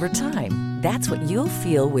softer over time. That's what you'll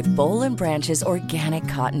feel with Boll & Branch's organic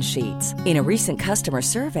cotton sheets. In a recent customer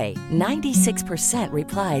survey, 96%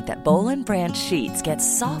 replied that Boll & Branch sheets get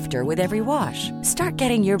softer with every wash. Start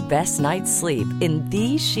getting your best night's sleep in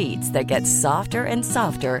these sheets that get softer and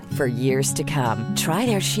softer for years to come. Try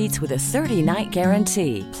their sheets with a 30-night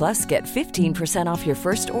guarantee. Plus, get 15% off your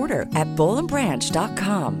first order at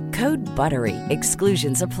bollandbranch.com. Code BUTTERY.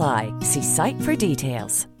 Exclusions apply. See site for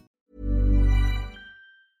details.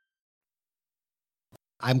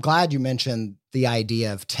 I'm glad you mentioned the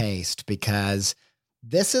idea of taste, because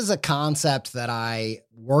this is a concept that I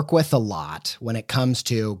work with a lot when it comes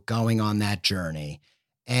to going on that journey.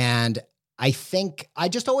 And I think I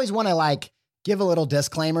just always want to like give a little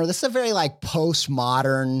disclaimer. This is a very like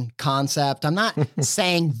postmodern concept. I'm not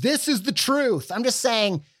saying this is the truth. I'm just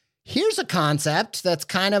saying here's a concept that's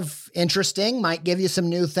kind of interesting, might give you some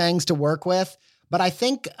new things to work with. But I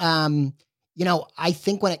think, I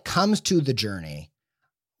think when it comes to the journey,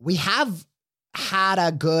 we have had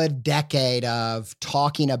a good decade of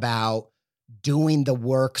talking about doing the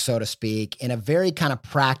work, so to speak, in a very kind of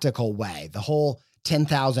practical way. The whole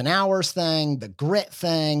 10,000 hours thing, the grit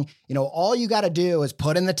thing, all you got to do is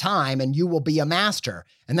put in the time and you will be a master.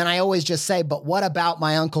 And then I always just say, but what about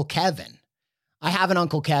my Uncle Kevin? I have an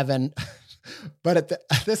Uncle Kevin, but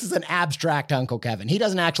this is an abstract Uncle Kevin. He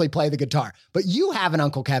doesn't actually play the guitar, but you have an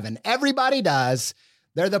Uncle Kevin. Everybody does.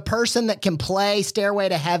 They're the person that can play Stairway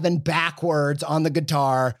to Heaven backwards on the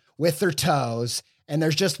guitar with their toes. And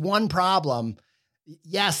there's just one problem.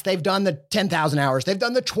 Yes, they've done the 10,000 hours. They've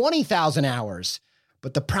done the 20,000 hours.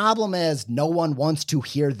 But the problem is no one wants to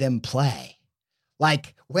hear them play.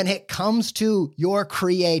 Like when it comes to your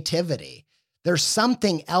creativity, there's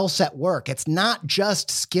something else at work. It's not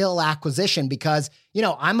just skill acquisition because,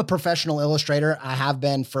 I'm a professional illustrator. I have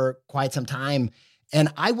been for quite some time. And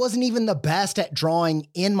I wasn't even the best at drawing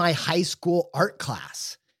in my high school art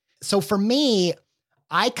class. So for me,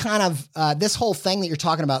 I kind of, this whole thing that you're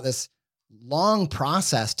talking about, this long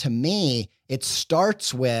process, to me, it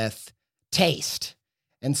starts with taste.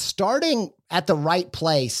 And starting at the right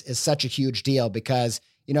place is such a huge deal because,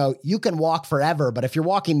 you can walk forever, but if you're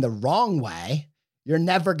walking the wrong way, you're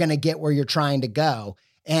never going to get where you're trying to go.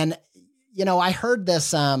 And, I heard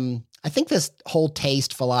this, I think this whole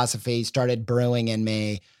taste philosophy started brewing in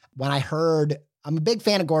me when I'm a big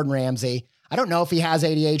fan of Gordon Ramsay. I don't know if he has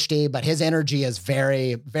ADHD, but his energy is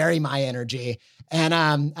very, very my energy. And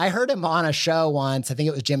I heard him on a show once, I think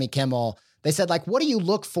it was Jimmy Kimmel. They said, like, what do you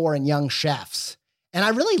look for in young chefs? And I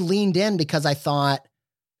really leaned in because I thought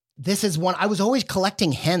I was always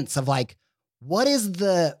collecting hints of like, what is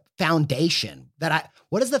the foundation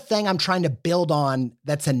what is the thing I'm trying to build on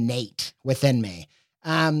that's innate within me?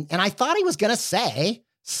 And I thought he was going to say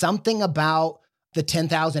something about the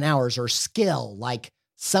 10,000 hours or skill, like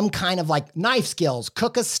some kind of like knife skills,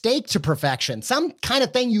 cook a steak to perfection, some kind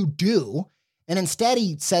of thing you do. And instead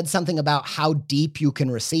he said something about how deep you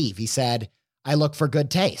can receive. He said, I look for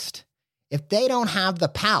good taste. If they don't have the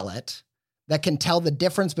palate that can tell the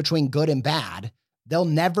difference between good and bad, they'll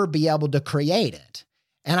never be able to create it.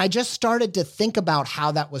 And I just started to think about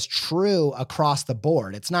how that was true across the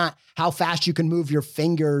board. It's not how fast you can move your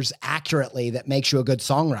fingers accurately that makes you a good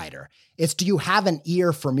songwriter. It's, do you have an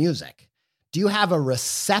ear for music? Do you have a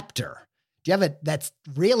receptor? Do you have that's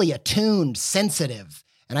really attuned, sensitive?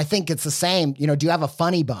 And I think it's the same, do you have a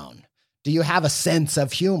funny bone? Do you have a sense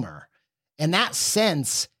of humor? And that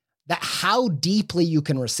sense, that how deeply you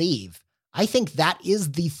can receive, I think that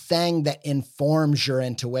is the thing that informs your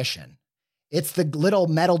intuition. It's the little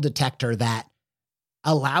metal detector that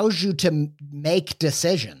allows you to make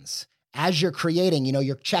decisions as you're creating.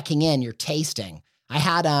 You're checking in, you're tasting. I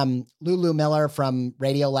had Lulu Miller from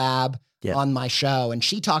Radiolab on my show, and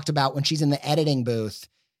she talked about when she's in the editing booth,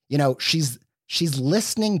 she's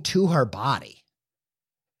listening to her body.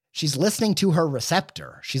 She's listening to her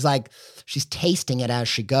receptor. She's tasting it as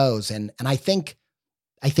she goes. And I think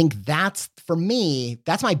that's, for me,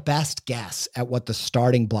 that's my best guess at what the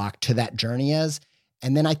starting block to that journey is.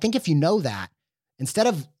 And then I think if you know that, instead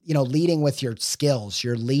of, leading with your skills,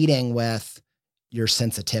 you're leading with your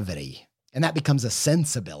sensitivity. And that becomes a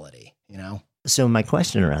sensibility, So my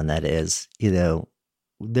question around that is,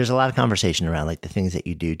 there's a lot of conversation around like the things that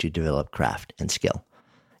you do to develop craft and skill.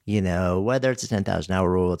 Whether it's a 10,000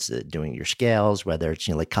 hour rule, it's doing your scales, whether it's,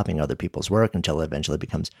 like copying other people's work until it eventually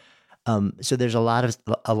becomes. So there's a lot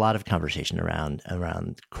of conversation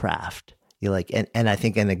around craft. And I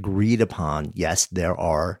think an agreed upon, yes, there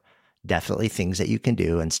are definitely things that you can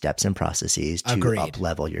do and steps and processes to up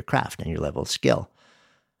level your craft and your level of skill.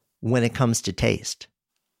 When it comes to taste,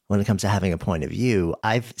 when it comes to having a point of view,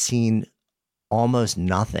 I've seen almost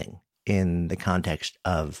nothing in the context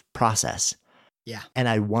of process. Yeah. And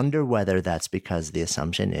I wonder whether that's because the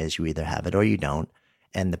assumption is you either have it or you don't.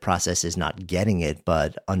 And the process is not getting it,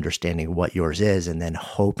 but understanding what yours is and then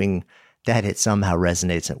hoping that it somehow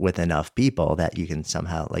resonates with enough people that you can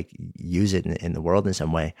somehow like use it in the world in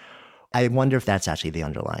some way. I wonder if that's actually the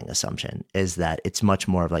underlying assumption, is that it's much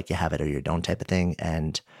more of like you have it or you don't type of thing,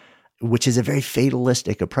 and which is a very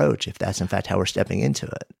fatalistic approach if that's in fact how we're stepping into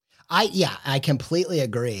it. I completely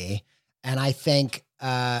agree. And I think,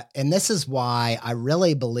 and this is why I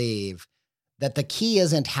really believe that the key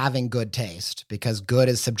isn't having good taste, because good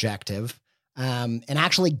is subjective. And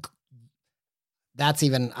actually, that's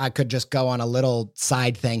even, I could just go on a little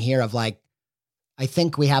side thing here of like, I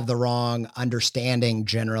think we have the wrong understanding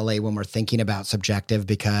generally when we're thinking about subjective,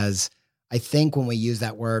 because I think when we use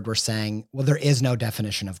that word, we're saying, well, there is no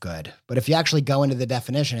definition of good. But if you actually go into the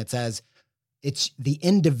definition, it says it's the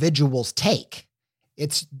individual's take.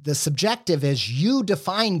 It's the subjective is you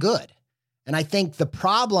define good. And I think the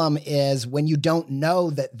problem is when you don't know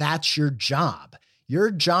that that's your job. Your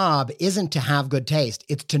job isn't to have good taste.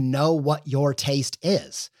 It's to know what your taste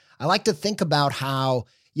is. I like to think about how,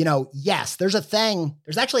 yes, there's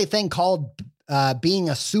actually a thing called being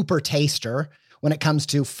a super taster when it comes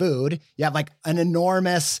to food. You have like an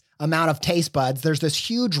enormous amount of taste buds. There's this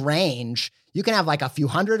huge range. You can have like a few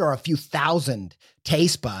hundred or a few thousand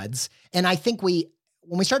taste buds. And I think when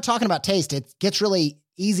we start talking about taste, it gets really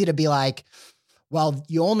easy to be like, well,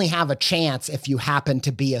 you only have a chance if you happen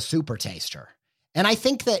to be a super taster. And I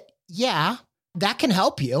think that, yeah, that can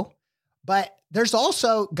help you, but there's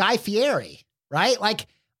also Guy Fieri, right? Like,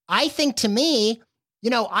 I think to me,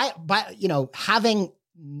 we're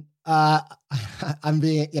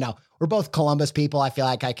both Columbus people. I feel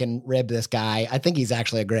like I can rib this guy. I think he's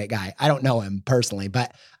actually a great guy. I don't know him personally,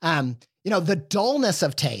 but, the dullness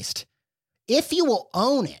of taste, if you will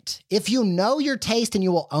own it, if you know your taste and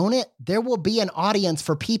you will own it, there will be an audience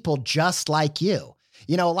for people just like you.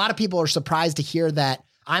 A lot of people are surprised to hear that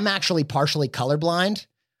I'm actually partially colorblind,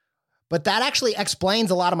 but that actually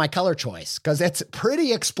explains a lot of my color choice because it's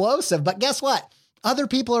pretty explosive. But guess what? Other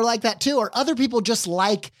people are like that too, or other people just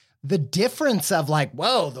like the difference of like,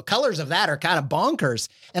 whoa, the colors of that are kind of bonkers.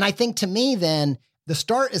 And I think to me, then the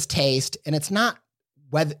start is taste, and the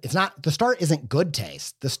start isn't good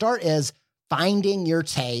taste. The start is finding your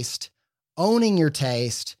taste, owning your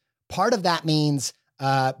taste. Part of that means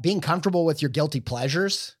being comfortable with your guilty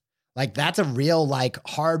pleasures. Like that's a real like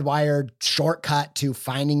hardwired shortcut to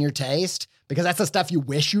finding your taste, because that's the stuff you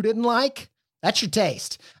wish you didn't like. That's your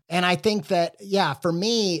taste. And I think that, yeah, for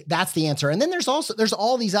me, that's the answer. And then there's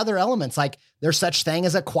all these other elements, like there's such thing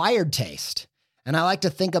as acquired taste. And I like to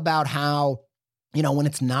think about how, when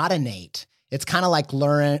it's not innate, it's kind of like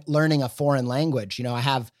learning a foreign language. I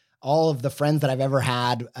have all of the friends that I've ever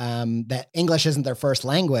had that English isn't their first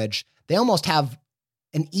language. They almost have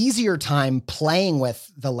an easier time playing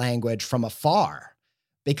with the language from afar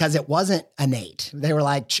because it wasn't innate. They were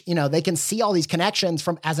like, they can see all these connections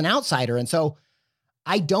as an outsider. And so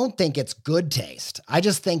I don't think it's good taste. I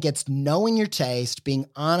just think it's knowing your taste, being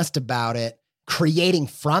honest about it, creating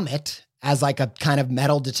from it as like a kind of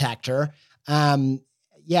metal detector. But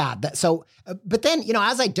then,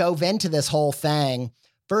 as I dove into this whole thing,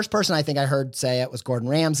 first person I think I heard say it was Gordon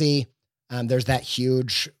Ramsay. There's that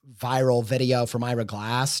huge viral video from Ira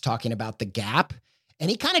Glass talking about the gap. And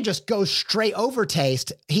he kind of just goes straight over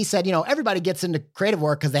taste. He said, everybody gets into creative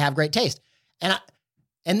work because they have great taste.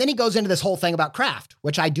 And then he goes into this whole thing about craft,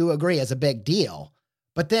 which I do agree is a big deal.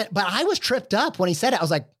 But I was tripped up when he said it. I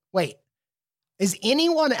was like, wait, is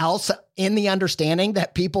anyone else in the understanding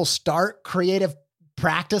that people start creative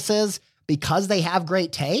practices because they have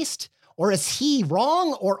great taste? Or is he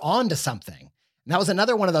wrong or onto something? And that was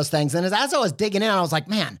another one of those things. And as I was digging in, I was like,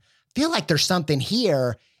 man, I feel like there's something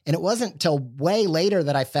here. And it wasn't until way later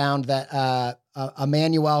that I found that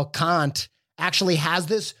Immanuel Kant actually has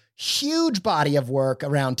this huge body of work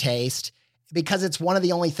around taste, because it's one of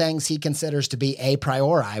the only things he considers to be a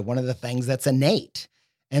priori, one of the things that's innate.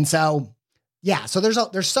 And so, yeah, so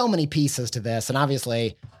there's so many pieces to this. And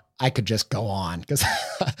obviously I could just go on because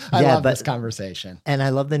I love this conversation. And I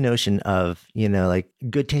love the notion of, like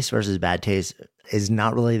good taste versus bad taste is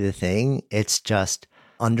not really the thing. It's just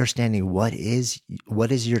understanding what is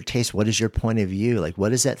your taste? What is your point of view? Like,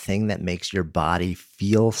 what is that thing that makes your body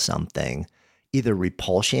feel something, either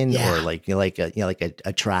repulsion or like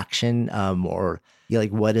attraction, or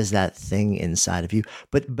like, what is that thing inside of you?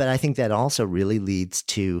 But I think that also really leads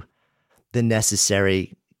to the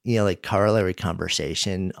necessary, like corollary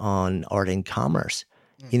conversation on art and commerce,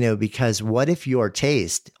 because what if you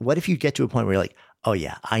get to a point where you're like, oh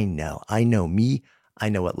yeah, I know me. I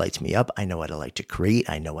know what lights me up. I know what I like to create.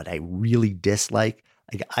 I know what I really dislike.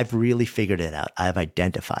 Like, I've really figured it out. I've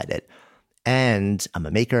identified it, and I'm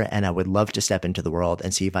a maker, and I would love to step into the world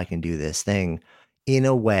and see if I can do this thing in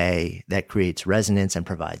a way that creates resonance and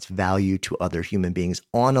provides value to other human beings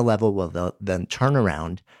on a level where they'll then turn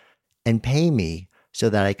around and pay me so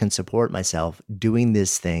that I can support myself doing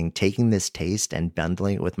this thing, taking this taste and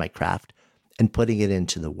bundling it with my craft and putting it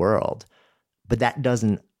into the world. But that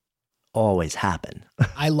doesn't always happen.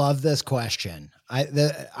 I love this question.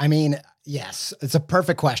 I mean, Yes, it's a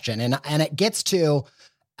perfect question. And it gets to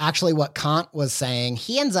actually what Kant was saying.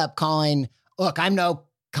 He ends up calling, look, I'm no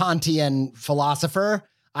Kantian philosopher.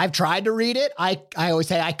 I've tried to read it. I always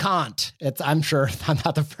say I can't. I'm sure I'm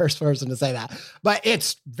not the first person to say that, but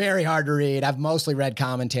it's very hard to read. I've mostly read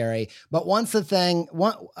commentary, but once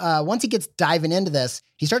he gets diving into this,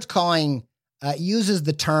 he starts uses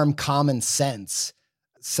the term common sense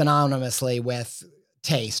synonymously with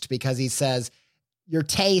taste, because he says your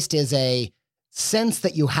taste is a sense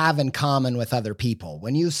that you have in common with other people.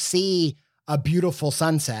 When you see a beautiful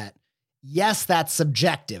sunset, yes, that's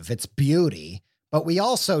subjective. It's beauty. But we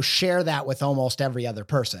also share that with almost every other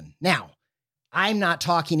person. Now, I'm not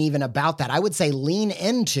talking even about that. I would say lean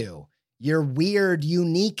into your weird,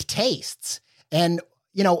 unique tastes. And,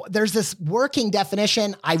 there's this working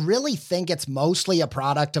definition. I really think it's mostly a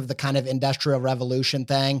product of the kind of Industrial Revolution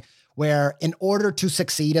thing, where in order to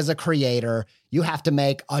succeed as a creator, you have to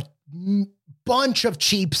make a bunch of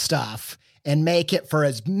cheap stuff and make it for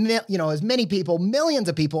as many people, millions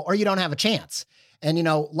of people, or you don't have a chance. And,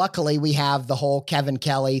 luckily we have the whole Kevin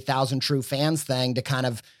Kelly 1,000 True Fans thing to kind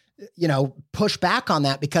of, push back on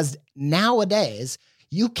that, because nowadays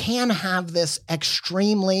you can have this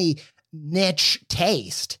extremely niche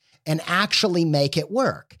taste and actually make it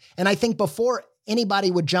work. And I think before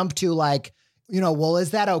anybody would jump to well,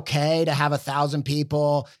 is that okay to have 1,000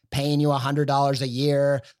 people paying you $100 a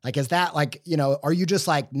year? Is that are you just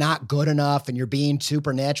not good enough and you're being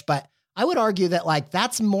super niche? But I would argue that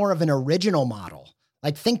that's more of an original model.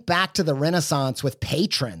 Think back to the Renaissance with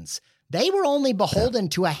patrons. They were only beholden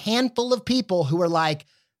to a handful of people who were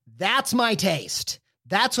that's my taste.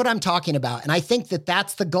 That's what I'm talking about. And I think that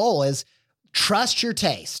that's the goal, is trust your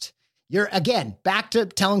taste. You're, again, back to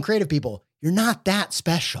telling creative people, you're not that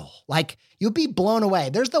special. You'll be blown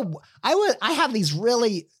away. I have these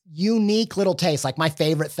really unique little tastes. My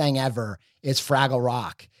favorite thing ever is Fraggle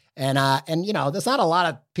Rock. And there's not a lot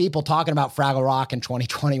of people talking about Fraggle Rock in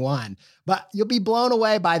 2021, but you'll be blown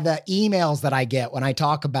away by the emails that I get when I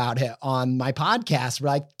talk about it on my podcast.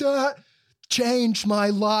 We're that changed my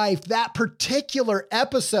life. That particular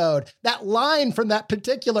episode, that line from that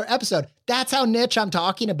particular episode, that's how niche I'm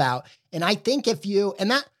talking about. And I think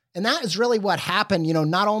and that is really what happened.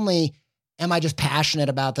 Not only am I just passionate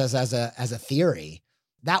about this as a theory,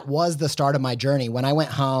 that was the start of my journey. When I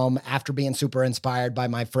went home after being super inspired by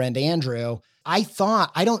my friend Andrew, I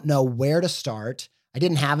thought, I don't know where to start. I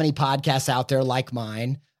didn't have any podcasts out there like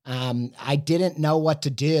mine. I didn't know what to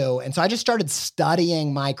do. And so I just started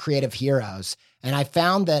studying my creative heroes. And I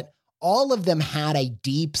found that all of them had a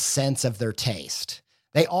deep sense of their taste.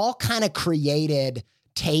 They all kind of created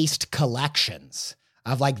taste collections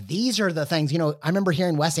of these are the things, I remember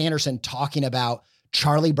hearing Wes Anderson talking about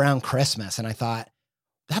Charlie Brown Christmas. And I thought,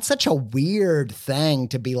 that's such a weird thing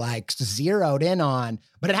to be zeroed in on,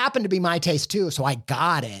 but it happened to be my taste too. So I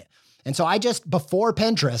got it. And so before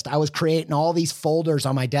Pinterest, I was creating all these folders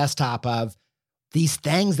on my desktop of these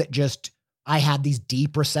things that I had these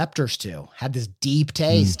deep receptors to, had this deep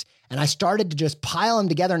taste. And I started to just pile them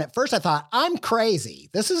together. And at first I thought, I'm crazy.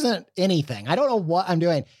 This isn't anything. I don't know what I'm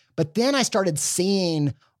doing. But then I started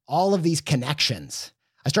seeing all of these connections.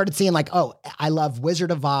 I started seeing I love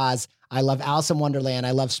Wizard of Oz. I love Alice in Wonderland.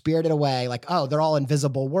 I love Spirited Away. They're all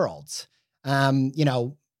invisible worlds.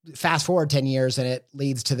 Fast forward 10 years and it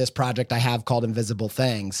leads to this project I have called Invisible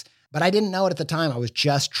Things. But I didn't know it at the time. I was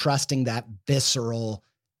just trusting that visceral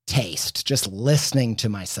taste, just listening to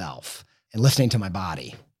myself and listening to my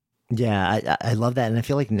body. Yeah, I love that. And I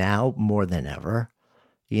feel like now more than ever,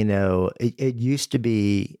 it used to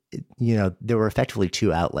be, there were effectively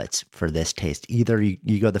two outlets for this taste. Either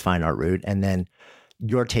you go the fine art route, and then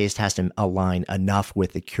your taste has to align enough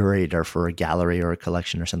with the curator for a gallery or a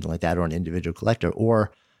collection or something like that, or an individual collector,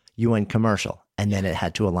 or you went commercial, and then it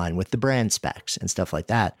had to align with the brand specs and stuff like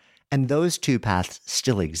that. And those two paths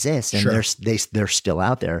still exist, and they're still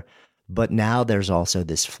out there. But now there's also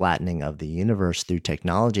this flattening of the universe through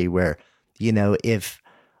technology where, if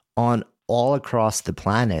on all across the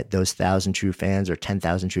planet, those 1,000 true fans or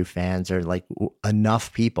 10,000 true fans are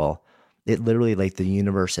enough people, it literally the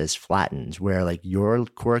universe has flattened where your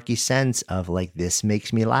quirky sense of this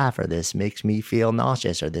makes me laugh, or this makes me feel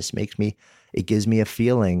nauseous, or it gives me a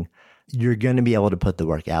feeling, you're going to be able to put the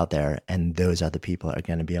work out there, and those other people are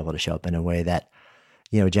going to be able to show up in a way that,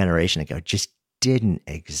 a generation ago just didn't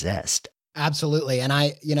exist. Absolutely. And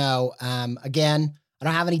again, I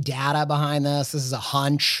don't have any data behind this. This is a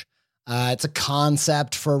hunch. It's a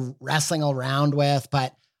concept for wrestling around with,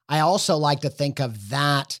 but I also like to think of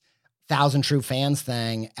that 1,000 True Fans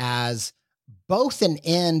thing as both an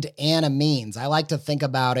end and a means. I like to think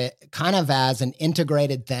about it kind of as an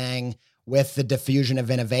integrated thing with the diffusion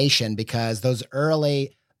of innovation, because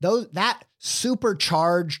that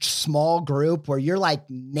supercharged small group where you're like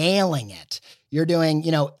nailing it, you're doing,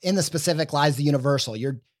 in the specific lies the universal,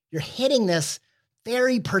 you're hitting this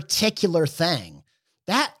very particular thing.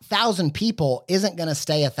 That 1,000 people isn't going to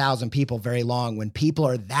stay 1,000 people very long when people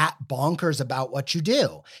are that bonkers about what you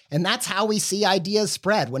do. And that's how we see ideas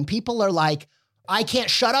spread. When people are like, I can't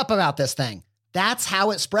shut up about this thing, that's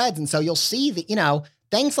how it spreads. And so you'll see that,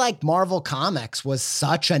 things like Marvel Comics was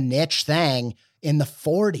such a niche thing in the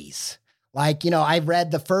 40s. Like, I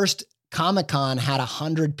read the first Comic-Con had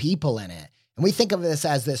 100 people in it. And we think of this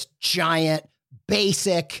as this giant,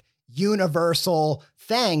 basic, universal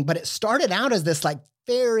thing, but it started out as this like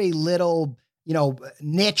very little,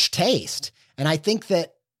 niche taste. And I think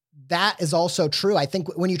that is also true. I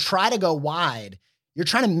think when you try to go wide, you're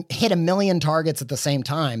trying to hit 1 million targets at the same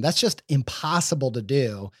time. That's just impossible to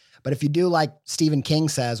do. But if you do like Stephen King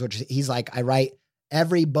says, which he's like, I write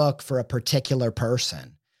every book for a particular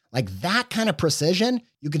person, like that kind of precision,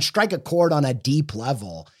 you can strike a chord on a deep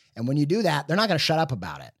level. And when you do that, they're not going to shut up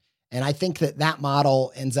about it. And I think that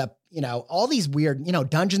model ends up, all these weird,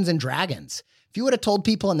 Dungeons and Dragons. If you would have told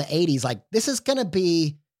people in the 80s, like, this is going to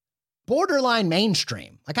be borderline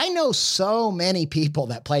mainstream. Like, I know so many people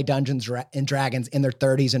that play Dungeons and Dragons in their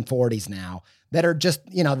 30s and 40s now that are just,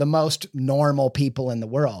 the most normal people in the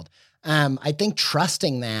world. I think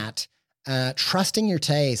trusting your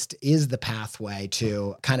taste is the pathway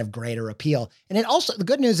to kind of greater appeal. And it also, the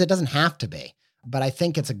good news, it doesn't have to be, but I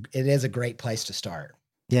think it is a great place to start.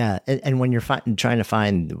 Yeah. And when you're trying to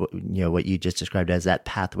find, what you just described as that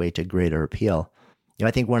pathway to greater appeal, I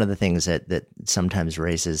think one of the things that sometimes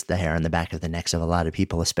raises the hair on the back of the necks of a lot of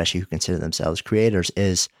people, especially who consider themselves creators,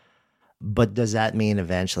 is, but does that mean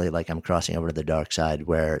eventually, like, I'm crossing over to the dark side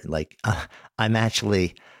where like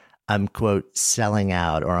I'm quote selling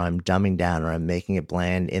out, or I'm dumbing down, or I'm making it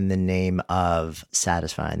bland in the name of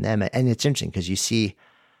satisfying them? And it's interesting because you see,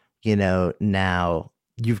 now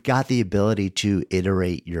you've got the ability to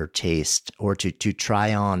iterate your taste, or to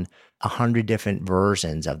try on 100 different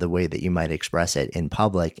versions of the way that you might express it in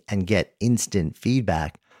public and get instant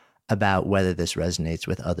feedback about whether this resonates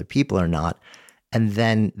with other people or not. And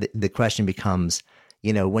then the question becomes,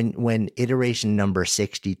 when iteration number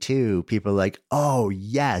 62, people are like, oh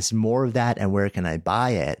yes, more of that. And where can I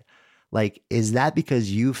buy it? Like, is that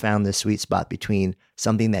because you found the sweet spot between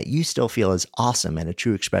something that you still feel is awesome and a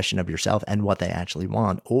true expression of yourself and what they actually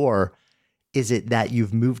want? Or is it that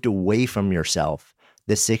you've moved away from yourself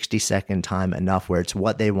the 60-second time enough where it's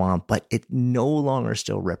what they want, but it no longer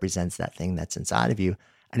still represents that thing that's inside of you?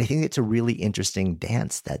 And I think it's a really interesting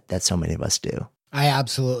dance that so many of us do. I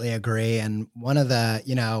absolutely agree. And one of the,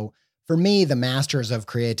 for me, the masters of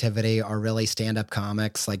creativity are really stand-up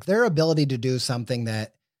comics. Like, their ability to do something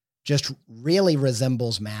that just really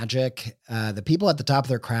resembles magic. The people at the top of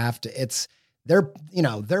their craft,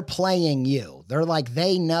 they're playing you. They're like,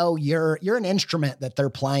 they know you're an instrument that they're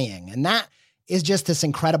playing. And that is just this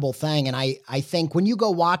incredible thing. And I think when you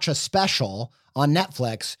go watch a special on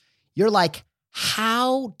Netflix, you're like,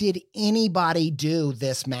 how did anybody do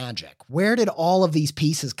this magic? Where did all of these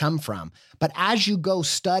pieces come from? But as you go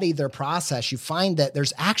study their process, you find that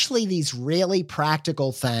there's actually these really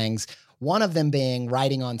practical things, one of them being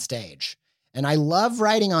writing on stage. And I love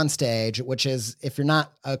writing on stage, which is, if you're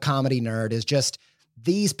not a comedy nerd, is just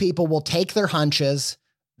these people will take their hunches.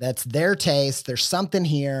 That's their taste. There's something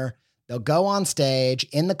here. They'll go on stage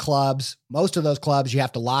in the clubs. Most of those clubs, you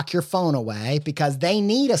have to lock your phone away because they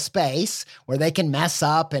need a space where they can mess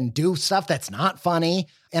up and do stuff that's not funny.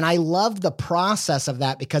 And I love the process of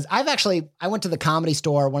that because I went to the Comedy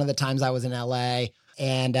Store one of the times I was in LA,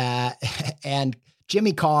 and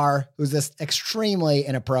Jimmy Carr, who's this extremely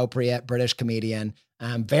inappropriate British comedian,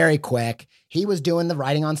 very quick, he was doing the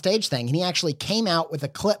writing on stage thing. And he actually came out with a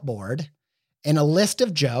clipboard and a list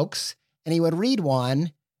of jokes, and he would read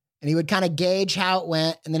one, and he would kind of gauge how it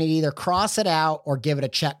went, and then he'd either cross it out or give it a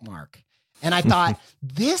check mark. And I thought,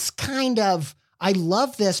 I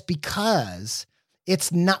love this because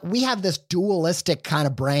it's not, we have this dualistic kind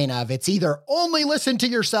of brain of it's either only listen to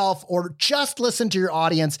yourself or just listen to your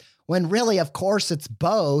audience, when really, of course, it's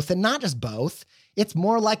both, and not just both. It's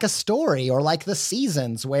more like a story, or like The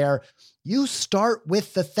Seasons, where you start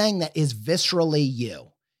with the thing that is viscerally you.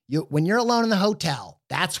 When you're alone in the hotel,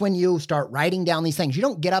 that's when you start writing down these things. You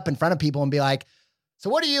don't get up in front of people and be like, so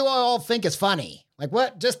what do you all think is funny? Like,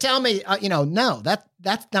 what? Just tell me, no,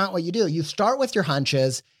 that's not what you do. You start with your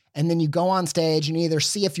hunches, and then you go on stage and either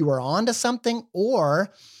see if you were onto something,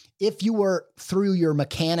 or if you were, through your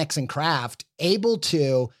mechanics and craft, able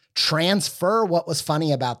to transfer what was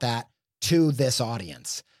funny about that to this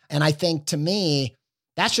audience. And I think to me,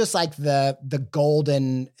 that's just like the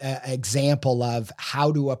golden example of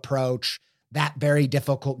how to approach that very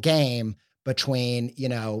difficult game between,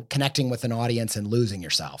 connecting with an audience and losing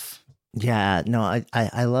yourself. Yeah, no,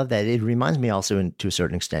 I love that. It reminds me also to a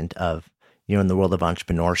certain extent of, in the world of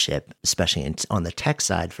entrepreneurship, especially on the tech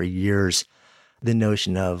side for years, the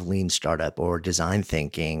notion of lean startup or design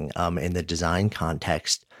thinking in the design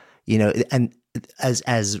context, and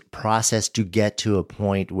as process to get to a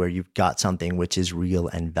point where you've got something which is real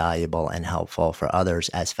and valuable and helpful for others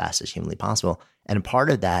as fast as humanly possible. And part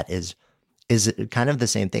of that is kind of the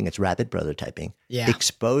same thing. It's rapid prototyping,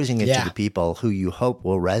 exposing it to the people who you hope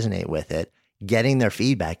will resonate with it, getting their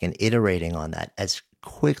feedback and iterating on that as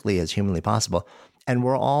quickly as humanly possible. And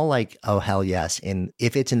we're all like, oh, hell yes. And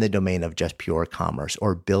if it's in the domain of just pure commerce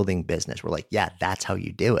or building business, we're like, yeah, that's how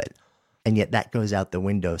you do it. And yet that goes out the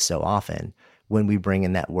window so often when we bring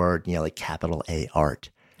in that word, like capital A art.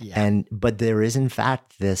 Yeah. But there is in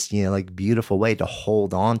fact this, like beautiful way to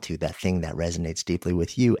hold on to that thing that resonates deeply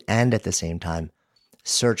with you. And at the same time,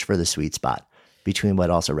 search for the sweet spot between what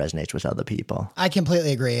also resonates with other people. I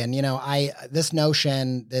completely agree. And, this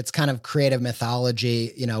notion, it's kind of creative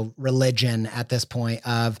mythology, religion at this point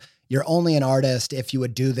of you're only an artist if you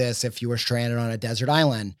would do this, if you were stranded on a desert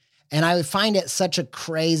island. And I would find it such a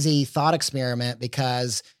crazy thought experiment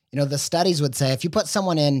because, the studies would say if you put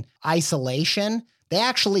someone in isolation, they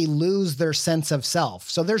actually lose their sense of self.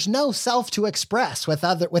 So there's no self to express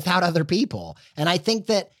without other people. And I think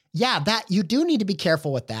that, that you do need to be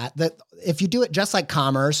careful with that. That if you do it just like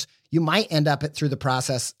commerce, you might end up through the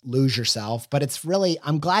process, lose yourself. But it's really,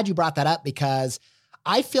 I'm glad you brought that up because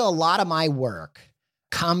I feel a lot of my work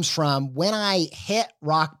comes from when I hit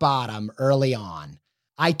rock bottom early on,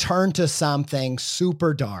 I turned to something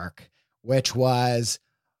super dark, which was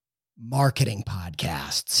marketing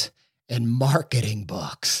podcasts and marketing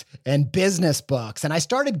books and business books. And I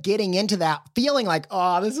started getting into that feeling like,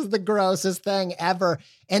 oh, this is the grossest thing ever.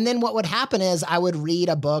 And then what would happen is I would read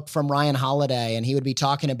a book from Ryan Holiday and he would be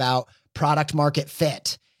talking about product market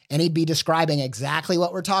fit. And he'd be describing exactly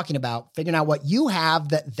what we're talking about, figuring out what you have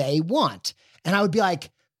that they want. And I would be like,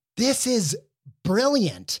 this is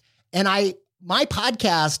brilliant. And my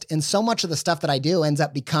podcast and so much of the stuff that I do ends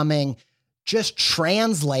up becoming just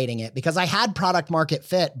translating it because I had product market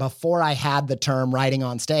fit before I had the term writing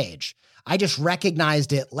on stage. I just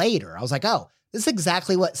recognized it later. I was like, oh, this is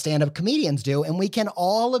exactly what stand-up comedians do. And we can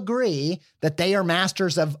all agree that they are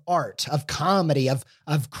masters of art, of comedy, of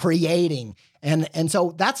creating. And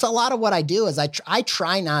so that's a lot of what I do is I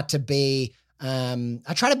try not to be,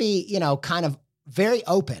 I try to be, kind of very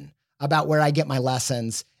open about where I get my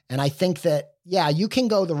lessons. And I think that, you can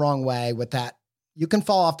go the wrong way with that. You can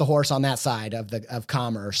fall off the horse on that side of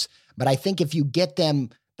commerce. But I think if you get them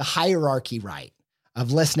the hierarchy right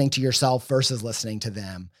of listening to yourself versus listening to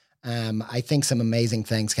them, I think some amazing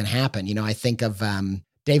things can happen. I think of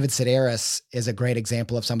David Sedaris is a great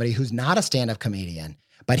example of somebody who's not a stand-up comedian,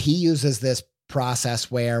 but he uses this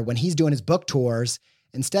process where when he's doing his book tours,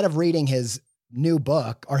 instead of reading his new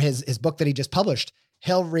book or his book that he just published,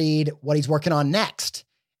 he'll read what he's working on next.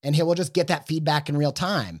 And he will just get that feedback in real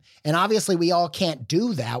time. And obviously we all can't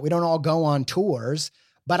do that. We don't all go on tours,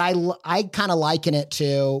 but I kind of liken it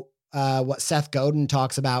to what Seth Godin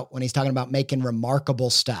talks about when he's talking about making remarkable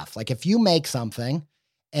stuff. Like if you make something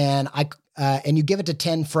and you give it to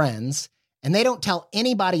 10 friends and they don't tell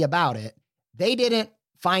anybody about it, they didn't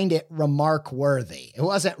find it remark worthy. It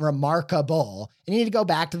wasn't remarkable. And you need to go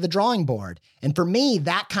back to the drawing board. And for me,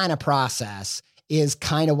 that kind of process is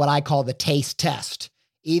kind of what I call the taste test.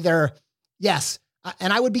 Either, yes,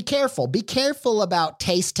 and I would be careful about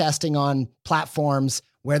taste testing on platforms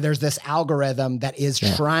where there's this algorithm that is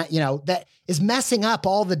trying, that is messing up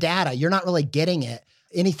all the data. You're not really getting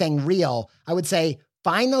anything real. I would say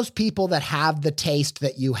find those people that have the taste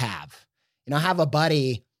that you have. I have a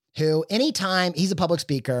buddy who anytime he's a public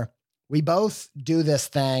speaker, we both do this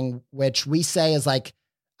thing, which we say is like,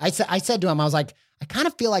 I said to him, I was like, I kind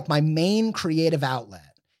of feel like my main creative outlet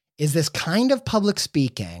is this kind of public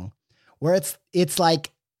speaking where it's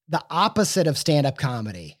like the opposite of stand-up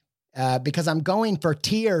comedy because I'm going for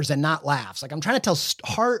tears and not laughs. Like I'm trying to tell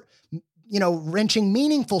heart, wrenching,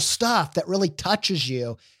 meaningful stuff that really touches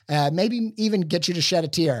you, maybe even get you to shed a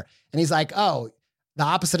tear. And he's like, oh, the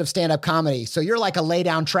opposite of stand-up comedy. So you're like a lay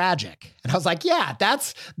down tragic. And I was like, yeah,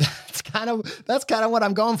 that's kind of what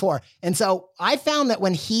I'm going for. And so I found that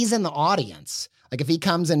when he's in the audience, like if he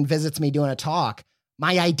comes and visits me doing a talk,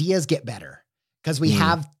 my ideas get better because we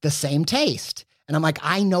have the same taste. And I'm like,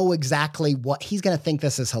 I know exactly what he's going to think.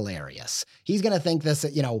 This is hilarious. He's going to think this,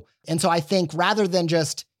 And so I think rather than you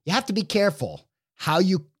have to be careful how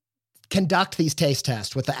you conduct these taste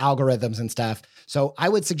tests with the algorithms and stuff. So I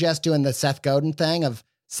would suggest doing the Seth Godin thing of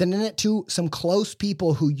sending it to some close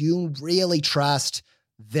people who you really trust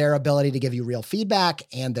their ability to give you real feedback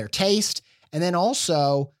and their taste. And then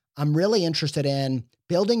also, I'm really interested in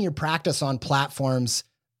building your practice on platforms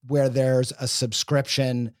where there's a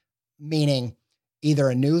subscription, meaning either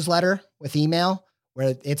a newsletter with email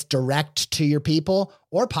where it's direct to your people,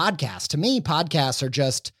 or podcasts. To me, podcasts are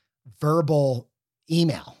just verbal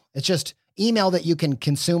email. It's just email that you can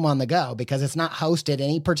consume on the go because it's not hosted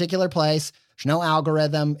any particular place. There's no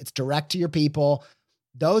algorithm. It's direct to your people.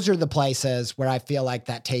 Those are the places where I feel like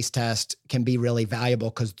that taste test can be really valuable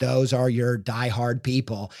because those are your diehard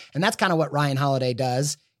people. And that's kind of what Ryan Holiday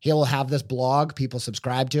does. He'll have this blog, people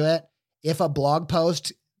subscribe to it. If a blog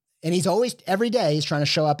post, and he's always, every day, he's trying to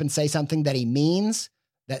show up and say something that he means,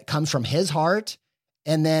 that comes from his heart.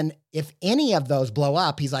 And then if any of those blow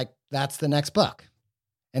up, he's like, that's the next book.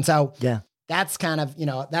 And so that's kind of,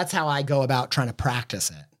 that's how I go about trying to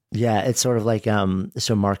practice it. Yeah, it's sort of like,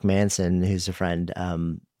 so Mark Manson, who's a friend,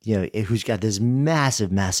 who's got this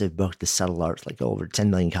massive, massive book, The Subtle Art, like over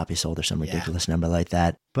 10 million copies sold or some ridiculous number like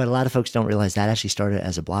that. But a lot of folks don't realize that actually started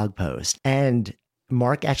as a blog post. And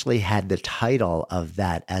Mark actually had the title of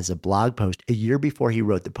that as a blog post a year before he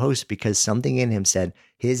wrote the post because something in him said,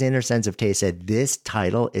 his inner sense of taste said, this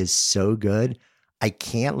title is so good, I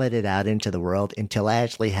can't let it out into the world until I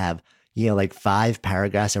actually have, like 5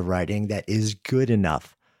 paragraphs of writing that is good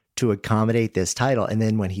enough to accommodate this title. And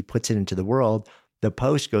then when he puts it into the world, the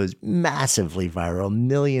post goes massively viral,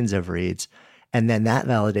 millions of reads. And then that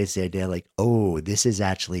validates the idea like, oh, this is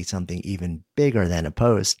actually something even bigger than a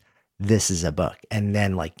post. This is a book. And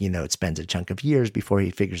then it spends a chunk of years before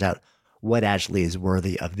he figures out what actually is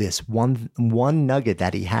worthy of this one nugget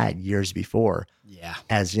that he had years before. Yeah.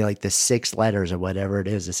 As like the 6 letters or whatever it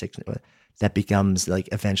is, that becomes like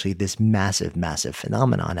eventually this massive, massive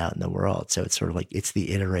phenomenon out in the world. So it's sort of like, it's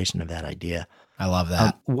the iteration of that idea. I love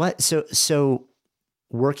that. So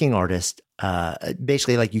working artist,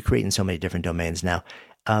 basically like you create in so many different domains now.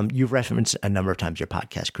 You've referenced a number of times your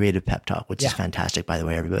podcast, Creative Pep Talk, which is fantastic, by the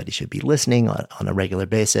way. Everybody should be listening on a regular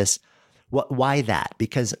basis. Why that?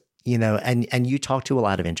 Because, and you talk to a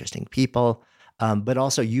lot of interesting people, but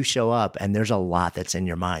also you show up and there's a lot that's in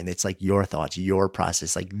your mind. It's like your thoughts, your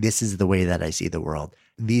process. Like, this is the way that I see the world.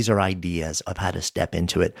 These are ideas of how to step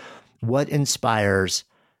into it. What inspires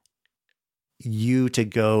you to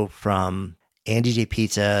go from Andy J.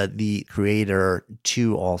 Pizza, the creator,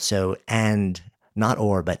 to also and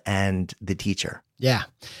the teacher? Yeah.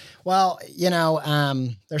 Well,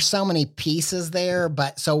 there's so many pieces there,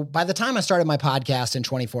 but so by the time I started my podcast in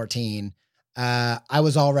 2014, I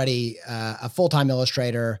was already a full-time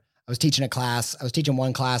illustrator. I was teaching a class. I was teaching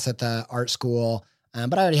one class at the art school,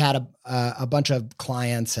 but I already had a bunch of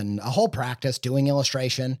clients and a whole practice doing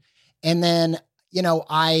illustration. And then,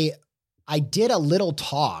 I did a little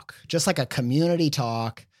talk, just like a community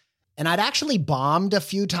talk. And I'd actually bombed a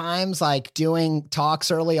few times, like doing talks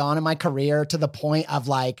early on in my career to the point of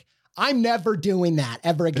like, I'm never doing that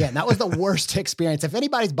ever again. That was the worst experience. If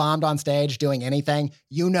anybody's bombed on stage doing anything,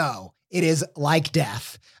 it is like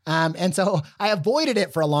death. And so I avoided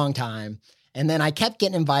it for a long time. And then I kept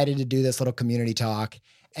getting invited to do this little community talk.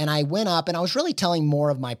 And I went up and I was really telling more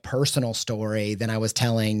of my personal story than I was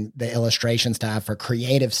telling the illustration stuff or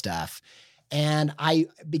creative stuff. And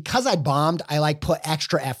because I bombed, I put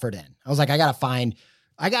extra effort in. I was like, I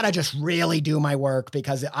got to just really do my work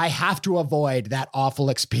because I have to avoid that awful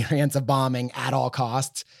experience of bombing at all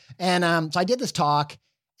costs. And so I did this talk.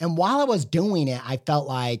 And while I was doing it, I felt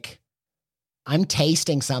like I'm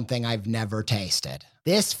tasting something I've never tasted.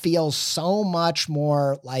 This feels so much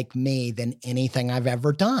more like me than anything I've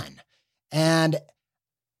ever done. And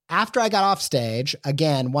after I got off stage,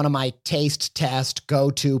 again, one of my taste test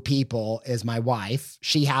go-to people is my wife.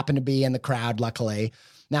 She happened to be in the crowd, luckily.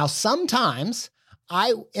 Now, sometimes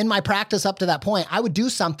in my practice up to that point, I would do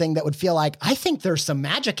something that would feel like, I think there's some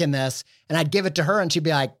magic in this. And I'd give it to her and she'd be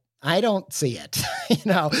like, I don't see it.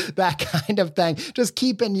 That kind of thing, just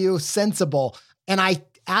keeping you sensible. And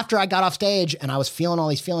after I got off stage and I was feeling all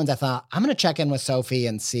these feelings, I thought, I'm going to check in with Sophie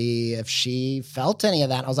and see if she felt any of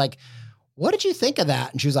that. And I was like, what did you think of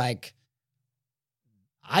that? And she was like,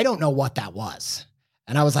 I don't know what that was.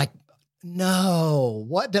 And I was like, no,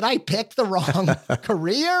 what did I pick the wrong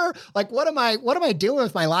career? Like, what am I doing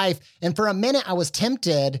with my life? And for a minute I was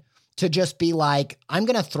tempted to just be like, I'm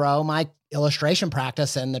going to throw my illustration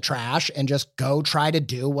practice in the trash and just go try to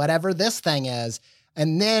do whatever this thing is.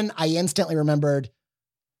 And then I instantly remembered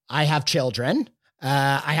I have children.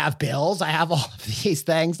 I have bills. I have all of these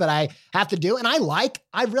things that I have to do. And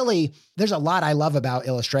there's a lot I love about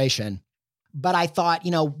illustration, but I thought,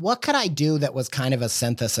 what could I do that was kind of a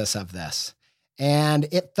synthesis of this? And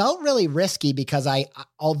it felt really risky because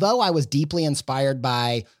although I was deeply inspired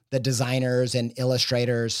by the designers and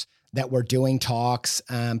illustrators that were doing talks,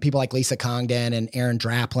 people like Lisa Congdon and Aaron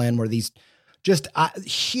Draplin were these just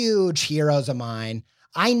huge heroes of mine.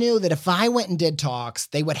 I knew that if I went and did talks,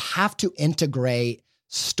 they would have to integrate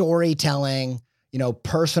storytelling,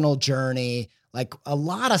 personal journey, like a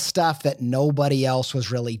lot of stuff that nobody else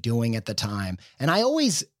was really doing at the time. And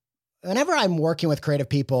whenever I'm working with creative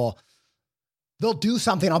people, they'll do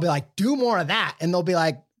something. I'll be like, do more of that. And they'll be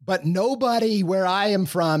like, but nobody where I am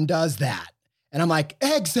from does that. And I'm like,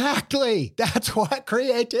 exactly. That's what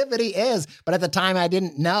creativity is. But at the time I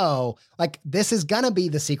didn't know, like, this is going to be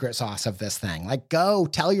the secret sauce of this thing. Like, go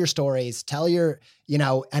tell your stories, tell your,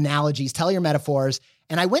 analogies, tell your metaphors.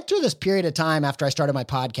 And I went through this period of time after I started my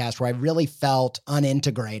podcast where I really felt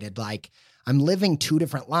unintegrated. Like, I'm living two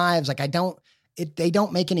different lives. Like, they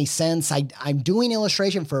don't make any sense. I'm doing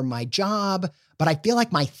illustration for my job, but I feel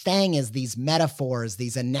like my thing is these metaphors,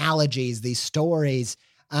 these analogies, these stories.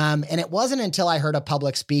 And it wasn't until I heard a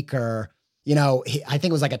public speaker, I think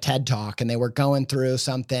it was like a TED Talk, and they were going through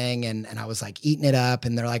something and I was like eating it up.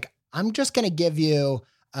 And they're like, I'm just going to give you,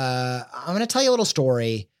 I'm going to tell you a little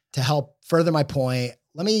story to help further my point.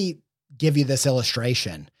 Let me give you this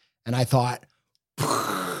illustration. And I thought,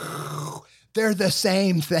 they're the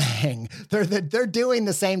same thing. They're doing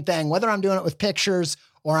the same thing, whether I'm doing it with pictures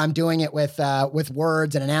or I'm doing it with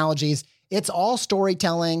words and analogies. It's all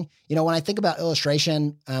storytelling. When I think about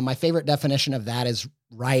illustration, my favorite definition of that is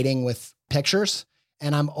writing with pictures.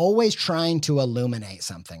 And I'm always trying to illuminate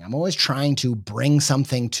something. I'm always trying to bring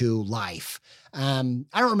something to life. I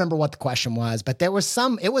don't remember what the question was, but it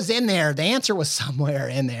was in there. The answer was somewhere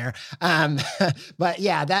in there. But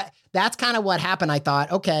yeah, that's kind of what happened. I thought,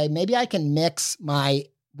 okay, maybe I can mix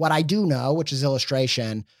what I do know, which is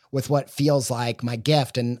illustration, with what feels like my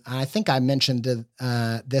gift. And I think I mentioned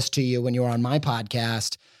this to you when you were on my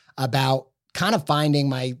podcast about kind of finding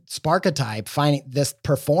my Sparketype, finding this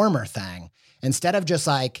performer thing. Instead of just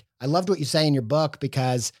like, I loved what you say in your book,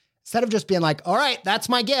 because instead of just being like, all right, that's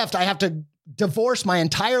my gift, I have to divorce my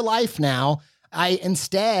entire life now, I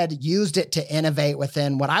instead used it to innovate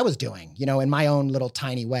within what I was doing, in my own little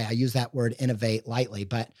tiny way. I use that word innovate lightly,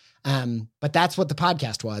 but that's what the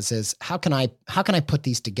podcast was, is how can I put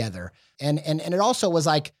these together? And it also was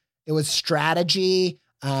like, it was strategy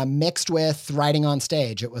mixed with writing on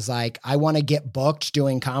stage. It was like, I want to get booked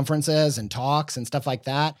doing conferences and talks and stuff like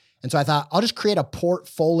that. And so I thought, I'll just create a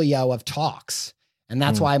portfolio of talks. And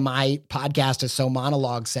that's why my podcast is so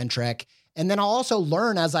monologue centric. And then I'll also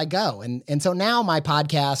learn as I go. And so now my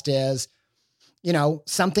podcast is,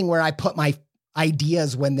 something where I put my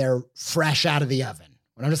ideas when they're fresh out of the oven.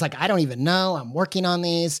 When I'm just like, I don't even know, I'm working on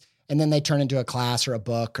these. And then they turn into a class or a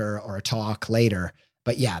book or a talk later.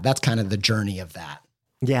 But yeah, that's kind of the journey of that.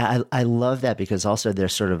 Yeah, I love that, because also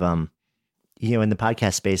there's sort of, in the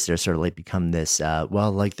podcast space, there's sort of like become this, there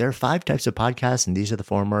are 5 types of podcasts and these are the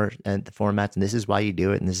formats and this is why you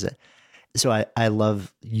do it. And this is it. So I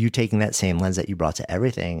love you taking that same lens that you brought to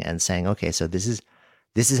everything and saying, okay, so this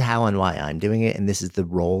is how and why I'm doing it. And this is the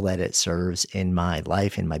role that it serves in my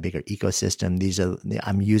life, in my bigger ecosystem.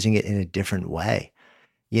 I'm using it in a different way.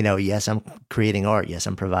 Yes, I'm creating art. Yes,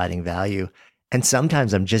 I'm providing value. And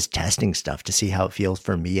sometimes I'm just testing stuff to see how it feels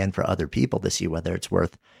for me and for other people, to see whether it's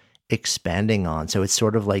worth expanding on. So it's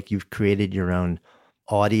sort of like you've created your own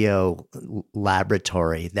audio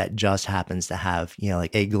laboratory that just happens to have,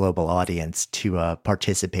 like a global audience to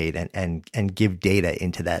participate and give data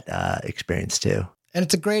into that experience too. And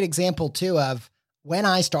it's a great example too of when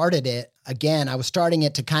I started it. Again, I was starting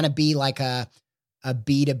it to kind of be like a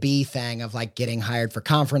B2B thing of like getting hired for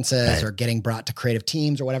conferences or getting brought to creative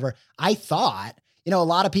teams or whatever. I thought, a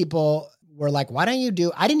lot of people were like, why don't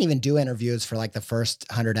you I didn't even do interviews for like the first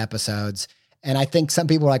 100 episodes. And I think some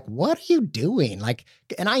people were like, what are you doing? Like,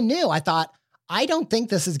 and I thought, I don't think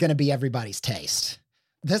this is going to be everybody's taste.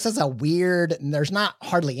 This is there's not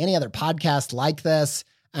hardly any other podcast like this.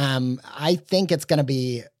 I think it's going to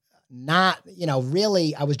be not,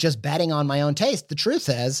 really, I was just betting on my own taste. The truth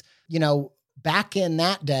is, back in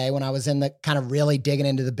that day when I was in the kind of really digging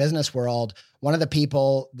into the business world, one of the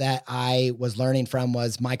people that I was learning from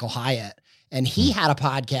was Michael Hyatt. And he had a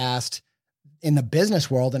podcast in the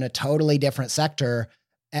business world in a totally different sector.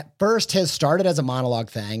 At first, his started as a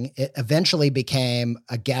monologue thing. It eventually became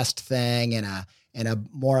a guest thing and a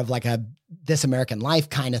more of like a This American Life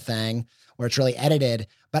kind of thing where it's really edited.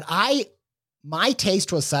 But I my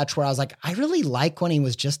taste was such where I was like, I really like when he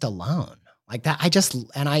was just alone like that.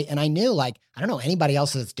 I knew like, I don't know anybody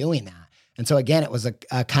else that's doing that. And so again, it was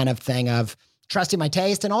a kind of thing of trusting my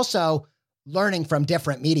taste and also learning from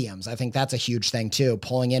different mediums. I think that's a huge thing too.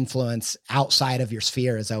 Pulling influence outside of your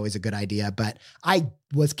sphere is always a good idea, but I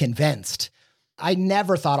was convinced. I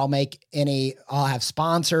never thought I'll have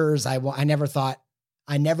sponsors. I never thought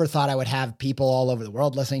I would have people all over the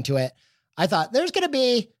world listening to it. I thought there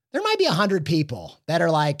might be 100 people that are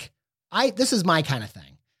like, this is my kind of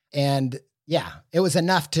thing. And yeah, it was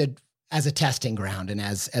enough as a testing ground and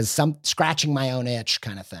as some scratching my own itch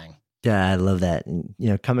kind of thing. Yeah, I love that. And,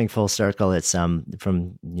 coming full circle, it's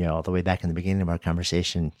from, all the way back in the beginning of our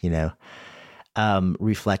conversation,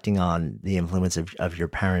 reflecting on the influence of your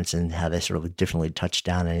parents and how they sort of differently touched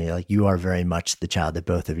down on you. Like you are very much the child of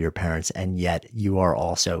both of your parents, and yet you are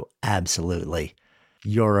also absolutely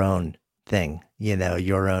your own thing,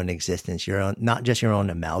 your own existence, your own, not just your own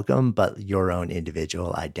amalgam, but your own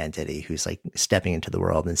individual identity who's like stepping into the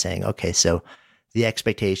world and saying, okay, so the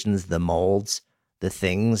expectations, the molds, the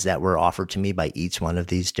things that were offered to me by each one of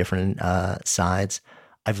these different sides,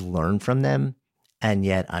 I've learned from them, and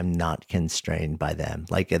yet I'm not constrained by them.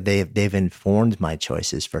 Like they've informed my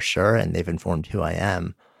choices for sure, and they've informed who I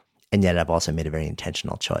am, and yet I've also made a very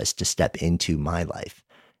intentional choice to step into my life,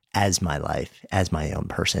 as my own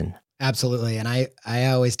person. Absolutely. And I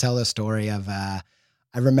always tell the story of, I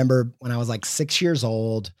remember when I was like 6 years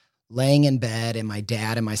old, laying in bed and my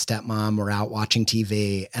dad and my stepmom were out watching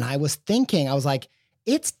TV. And I was like,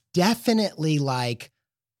 it's definitely like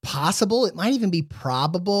possible. It might even be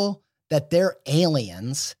probable that they're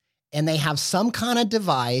aliens and they have some kind of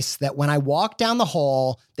device that when I walk down the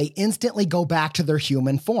hall, they instantly go back to their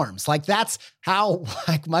human forms. Like that's how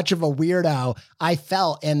much of a weirdo I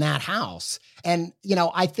felt in that house. And,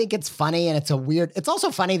 I think it's funny and it's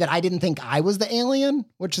also funny that I didn't think I was the alien,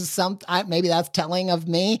 which is maybe that's telling of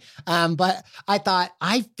me. But I thought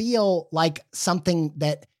I feel like something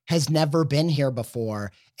that has never been here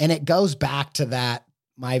before. And it goes back to that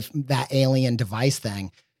alien device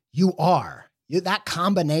thing. That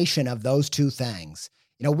combination of those two things,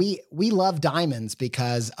 we love diamonds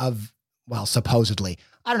because of, well, supposedly,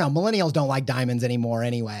 I don't know, millennials don't like diamonds anymore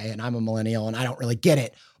anyway. And I'm a millennial and I don't really get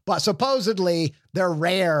it, but supposedly they're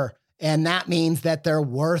rare. And that means that they're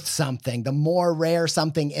worth something. The more rare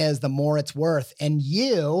something is, the more it's worth. And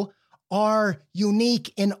you are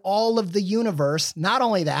unique in all of the universe. Not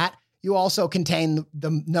only that, you also contain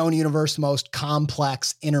the known universe most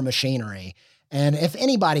complex inner machinery. And if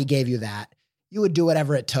anybody gave you that, you would do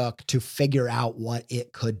whatever it took to figure out what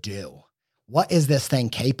it could do. What is this thing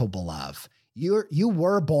capable of? You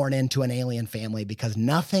were born into an alien family because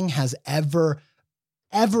nothing has ever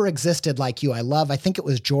existed like you. I think it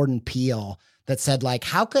was Jordan Peele that said like,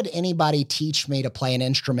 how could anybody teach me to play an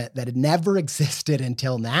instrument that had never existed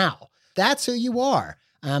until now? That's who you are.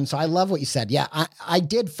 So I love what you said. Yeah, I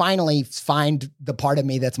did finally find the part of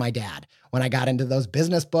me that's my dad when I got into those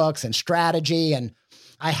business books and strategy. And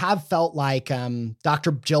I have felt like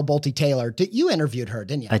Dr. Jill Bolte Taylor, you interviewed her,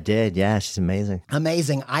 didn't you? I did. Yeah, she's amazing.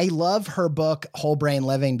 Amazing. I love her book, Whole Brain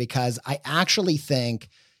Living, because I actually think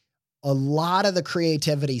a lot of the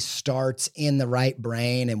creativity starts in the right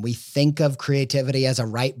brain, and we think of creativity as a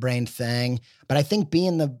right brain thing. But I think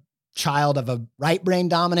being the child of a right brain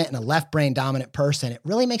dominant and a left brain dominant person, it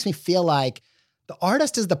really makes me feel like the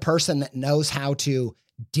artist is the person that knows how to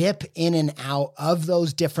dip in and out of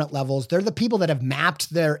those different levels. They're the people that have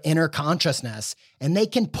mapped their inner consciousness and they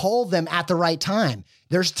can pull them at the right time.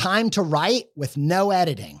 There's time to write with no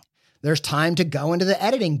editing. There's time to go into the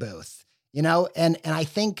editing booth, and I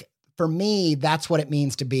think for me, that's what it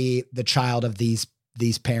means to be the child of these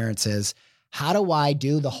parents is how do I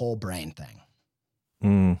do the whole brain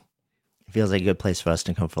thing? It feels like a good place for us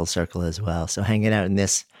to come full circle as well. So hanging out in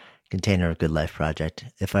this container of Good Life Project,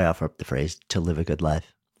 if I offer up the phrase to live a good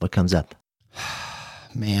life, what comes up?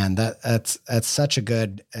 Man, that's such a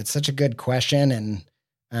good question.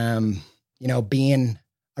 And, being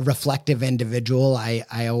a reflective individual,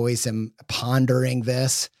 I always am pondering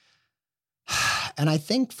this. And I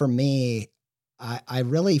think for me, I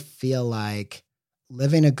really feel like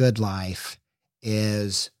living a good life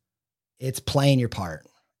it's playing your part.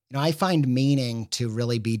 I find meaning to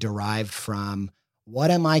really be derived from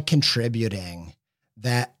what am I contributing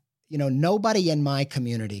that, nobody in my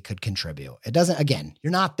community could contribute. It doesn't, again,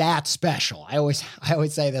 you're not that special. I always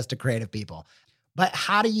say this to creative people, but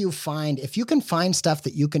how do you find, if you can find stuff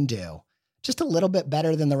that you can do just a little bit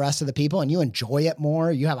better than the rest of the people and you enjoy it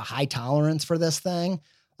more, you have a high tolerance for this thing.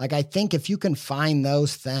 Like, I think if you can find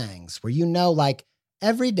those things where, like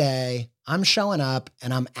every day I'm showing up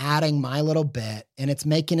and I'm adding my little bit and it's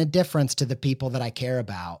making a difference to the people that I care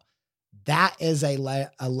about. That is a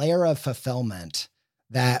layer of fulfillment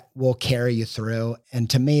that will carry you through. And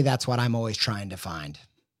to me, that's what I'm always trying to find.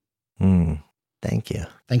 Thank you.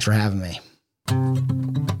 Thanks for having me.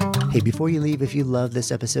 Hey, before you leave, if you love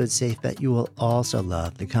this episode, Safe Bet you will also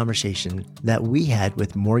love the conversation that we had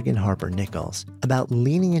with Morgan Harper Nichols about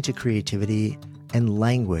leaning into creativity and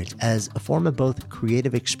language as a form of both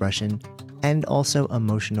creative expression and also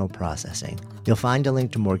emotional processing. You'll find a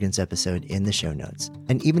link to Morgan's episode in the show notes.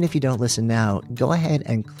 And even if you don't listen now, go ahead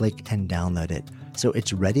and click and download it so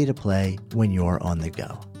it's ready to play when you're on the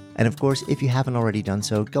go. And of course, if you haven't already done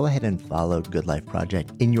so, go ahead and follow Good Life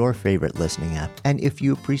Project in your favorite listening app. And if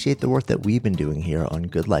you appreciate the work that we've been doing here on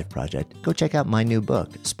Good Life Project, go check out my new book,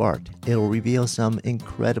 Sparked. It'll reveal some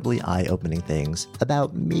incredibly eye-opening things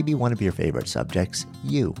about maybe one of your favorite subjects,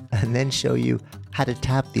 you, and then show you how to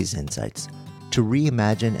tap these insights to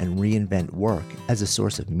reimagine and reinvent work as a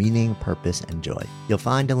source of meaning, purpose, and joy. You'll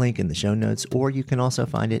find a link in the show notes, or you can also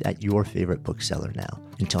find it at your favorite bookseller now.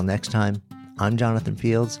 Until next time, I'm Jonathan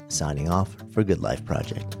Fields, signing off for Good Life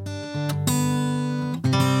Project.